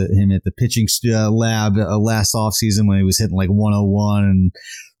him at the pitching lab last offseason when he was hitting like 101 and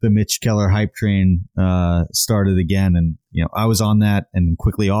the Mitch Keller hype train started again. And I was on that and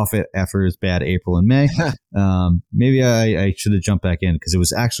quickly off it after his bad April and May. Maybe I should have jumped back in, because it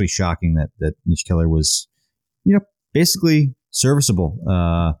was actually shocking that Mitch Keller was basically serviceable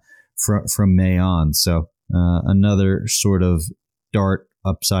from May on. So another sort of dart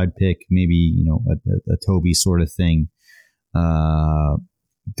upside pick, maybe a Toby sort of thing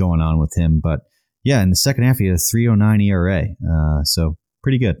going on with him. But in the second half he had a 3.09 ERA, so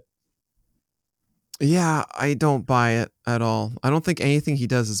pretty good. Yeah, I don't buy it at all. I don't think anything he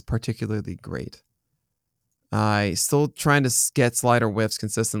does is particularly great. Still trying to get slider whiffs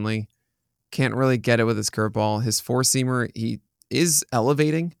consistently. Can't really get it with his curveball. His four-seamer, he is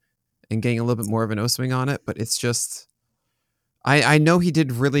elevating and getting a little bit more of an O-swing on it, but it's just... I know he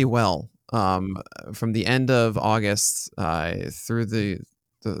did really well from the end of August through the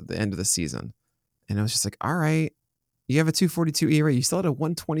end of the season. And I was just like, all right, you have a 2.42 ERA. You still had a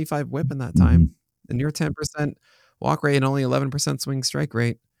 1.25 whip in that time. And you're 10% walk rate and only 11% swing strike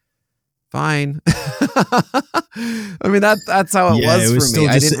rate. fine. I mean, that's how it was for me.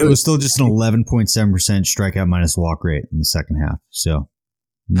 It was still just an 11.7% strikeout minus walk rate in the second half. So,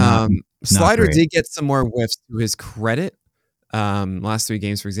 Slider did get some more whiffs to his credit. Last 3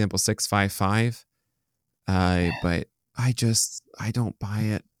 games, for example, 6.55. But I don't buy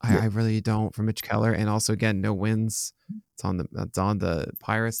it. I really don't for Mitch Keller. And also, again, no wins. It's on the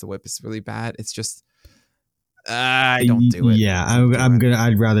Pirates. The whip is really bad. It's just I don't do it. Yeah,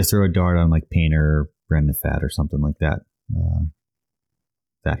 I'd rather throw a dart on like Painter or Brendan Pfaadt or something like that.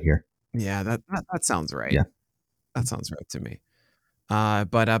 That here. Yeah, that sounds right. Yeah, that sounds right to me.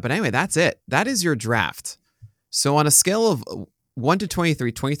 But anyway, that's it. That is your draft. So on a scale of 1 to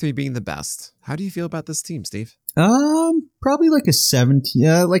 23, 23 being the best, how do you feel about this team, Steve? Probably like a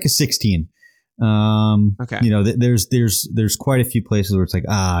 17, like a 16. Okay. You know, there's quite a few places where it's like,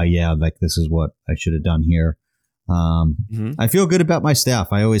 yeah, like this is what I should have done here. I feel good about my staff.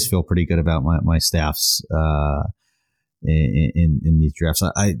 I always feel pretty good about my staffs in these drafts.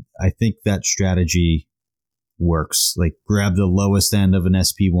 I think that strategy works. Like grab the lowest end of an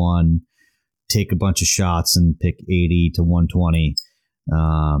SP1, take a bunch of shots and pick 80 to 120.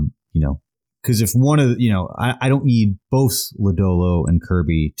 You know, because if one of I don't need both Lodolo and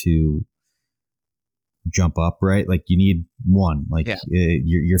Kirby to jump up, right? Like you need one. Like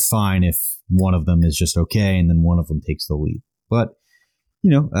you're fine if one of them is just okay and then one of them takes the lead. But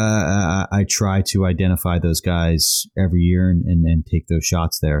I try to identify those guys every year and take those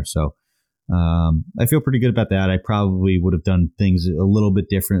shots there. So I feel pretty good about that. I probably would have done things a little bit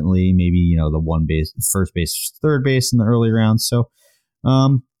differently. Maybe the first base, third base in the early rounds. So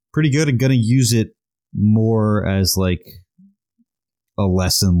pretty good. I'm gonna use it more as like a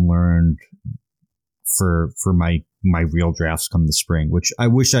lesson learned for my real drafts come the spring, which I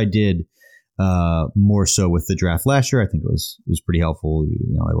wish I did more so with the draft last year. I think it was pretty helpful.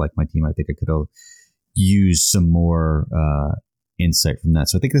 I like my team. I think I could have used some more insight from that.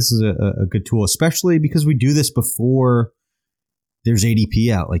 So I think this is a good tool, especially because we do this before there's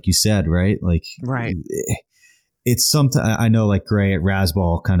ADP out, like you said, right? Like, right. It's sometimes I know like Gray at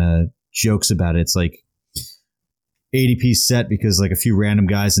Rasball kind of jokes about it. It's like ADP set because like a few random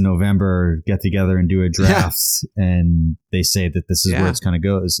guys in November get together and do a draft and they say that this is where it's kind of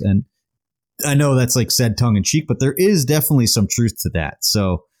goes. And I know that's like said tongue in cheek, but there is definitely some truth to that.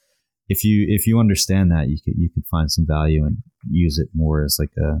 So if you understand that, you could find some value and use it more as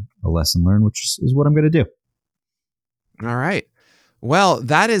like a lesson learned, which is what I'm going to do. All right. Well,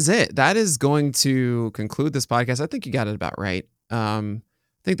 that is it. That is going to conclude this podcast. I think you got it about right. I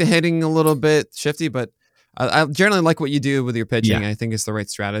think the hitting a little bit shifty, but I generally like what you do with your pitching. I think it's the right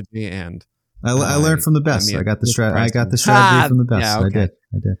strategy, and I learned from the best. I got the strategy from the best. Yeah, okay.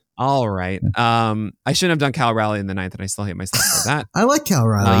 I did. All right. I shouldn't have done Cal Raleigh in the 9th, and I still hate myself for that. I like Cal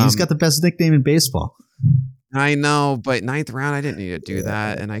Raleigh. He's got the best nickname in baseball. I know, but 9th round, I didn't need to do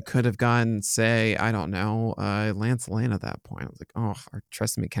that, and I could have gone, say, I don't know, Lance Lane at that point. I was like, or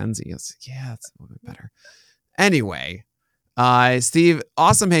Tristan McKenzie. I was like, that's a little bit better. Anyway. Steve,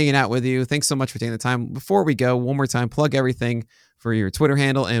 awesome hanging out with you. Thanks so much for taking the time. Before we go, one more time, plug everything for your Twitter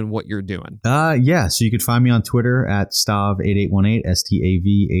handle and what you're doing. So you could find me on Twitter at Stav8818,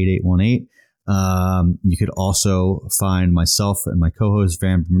 STAV8818. You could also find myself and my co-host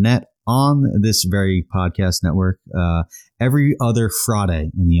Van Burnett on this very podcast network every other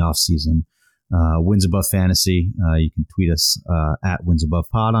Friday in the off season. Wins Above Fantasy. You can tweet us at Wins Above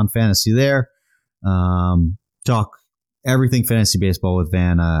Pod on Fantasy there. Talk everything fantasy baseball with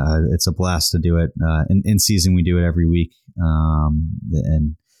Van. It's a blast to do it. In season, we do it every week.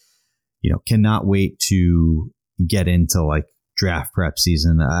 And cannot wait to get into like draft prep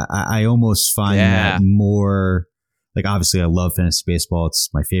season. I almost find that more like, obviously I love fantasy baseball. It's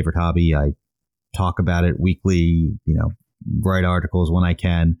my favorite hobby. I talk about it weekly, write articles when I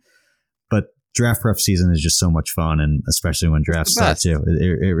can, but draft prep season is just so much fun, and especially when drafts start too.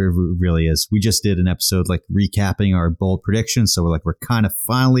 It really is. We just did an episode like recapping our bold predictions, so we're kind of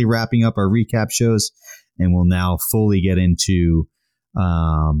finally wrapping up our recap shows, and we'll now fully get into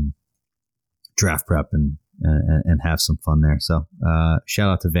draft prep and have some fun there. So shout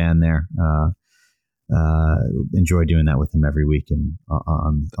out to Van there. Enjoy doing that with him every week and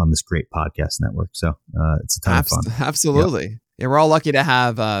on this great podcast network. So it's a ton of fun. Absolutely. Yep. Yeah, we're all lucky to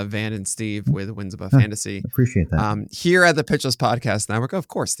have Van and Steve with Wins Above Fantasy. Appreciate that. Here at the Pitchless Podcast Network, of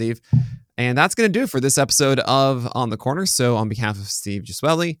course, Steve. And that's going to do it for this episode of On the Corner. So on behalf of Steve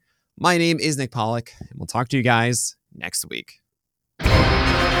Gesuele, my name is Nick Pollack, and we'll talk to you guys next week.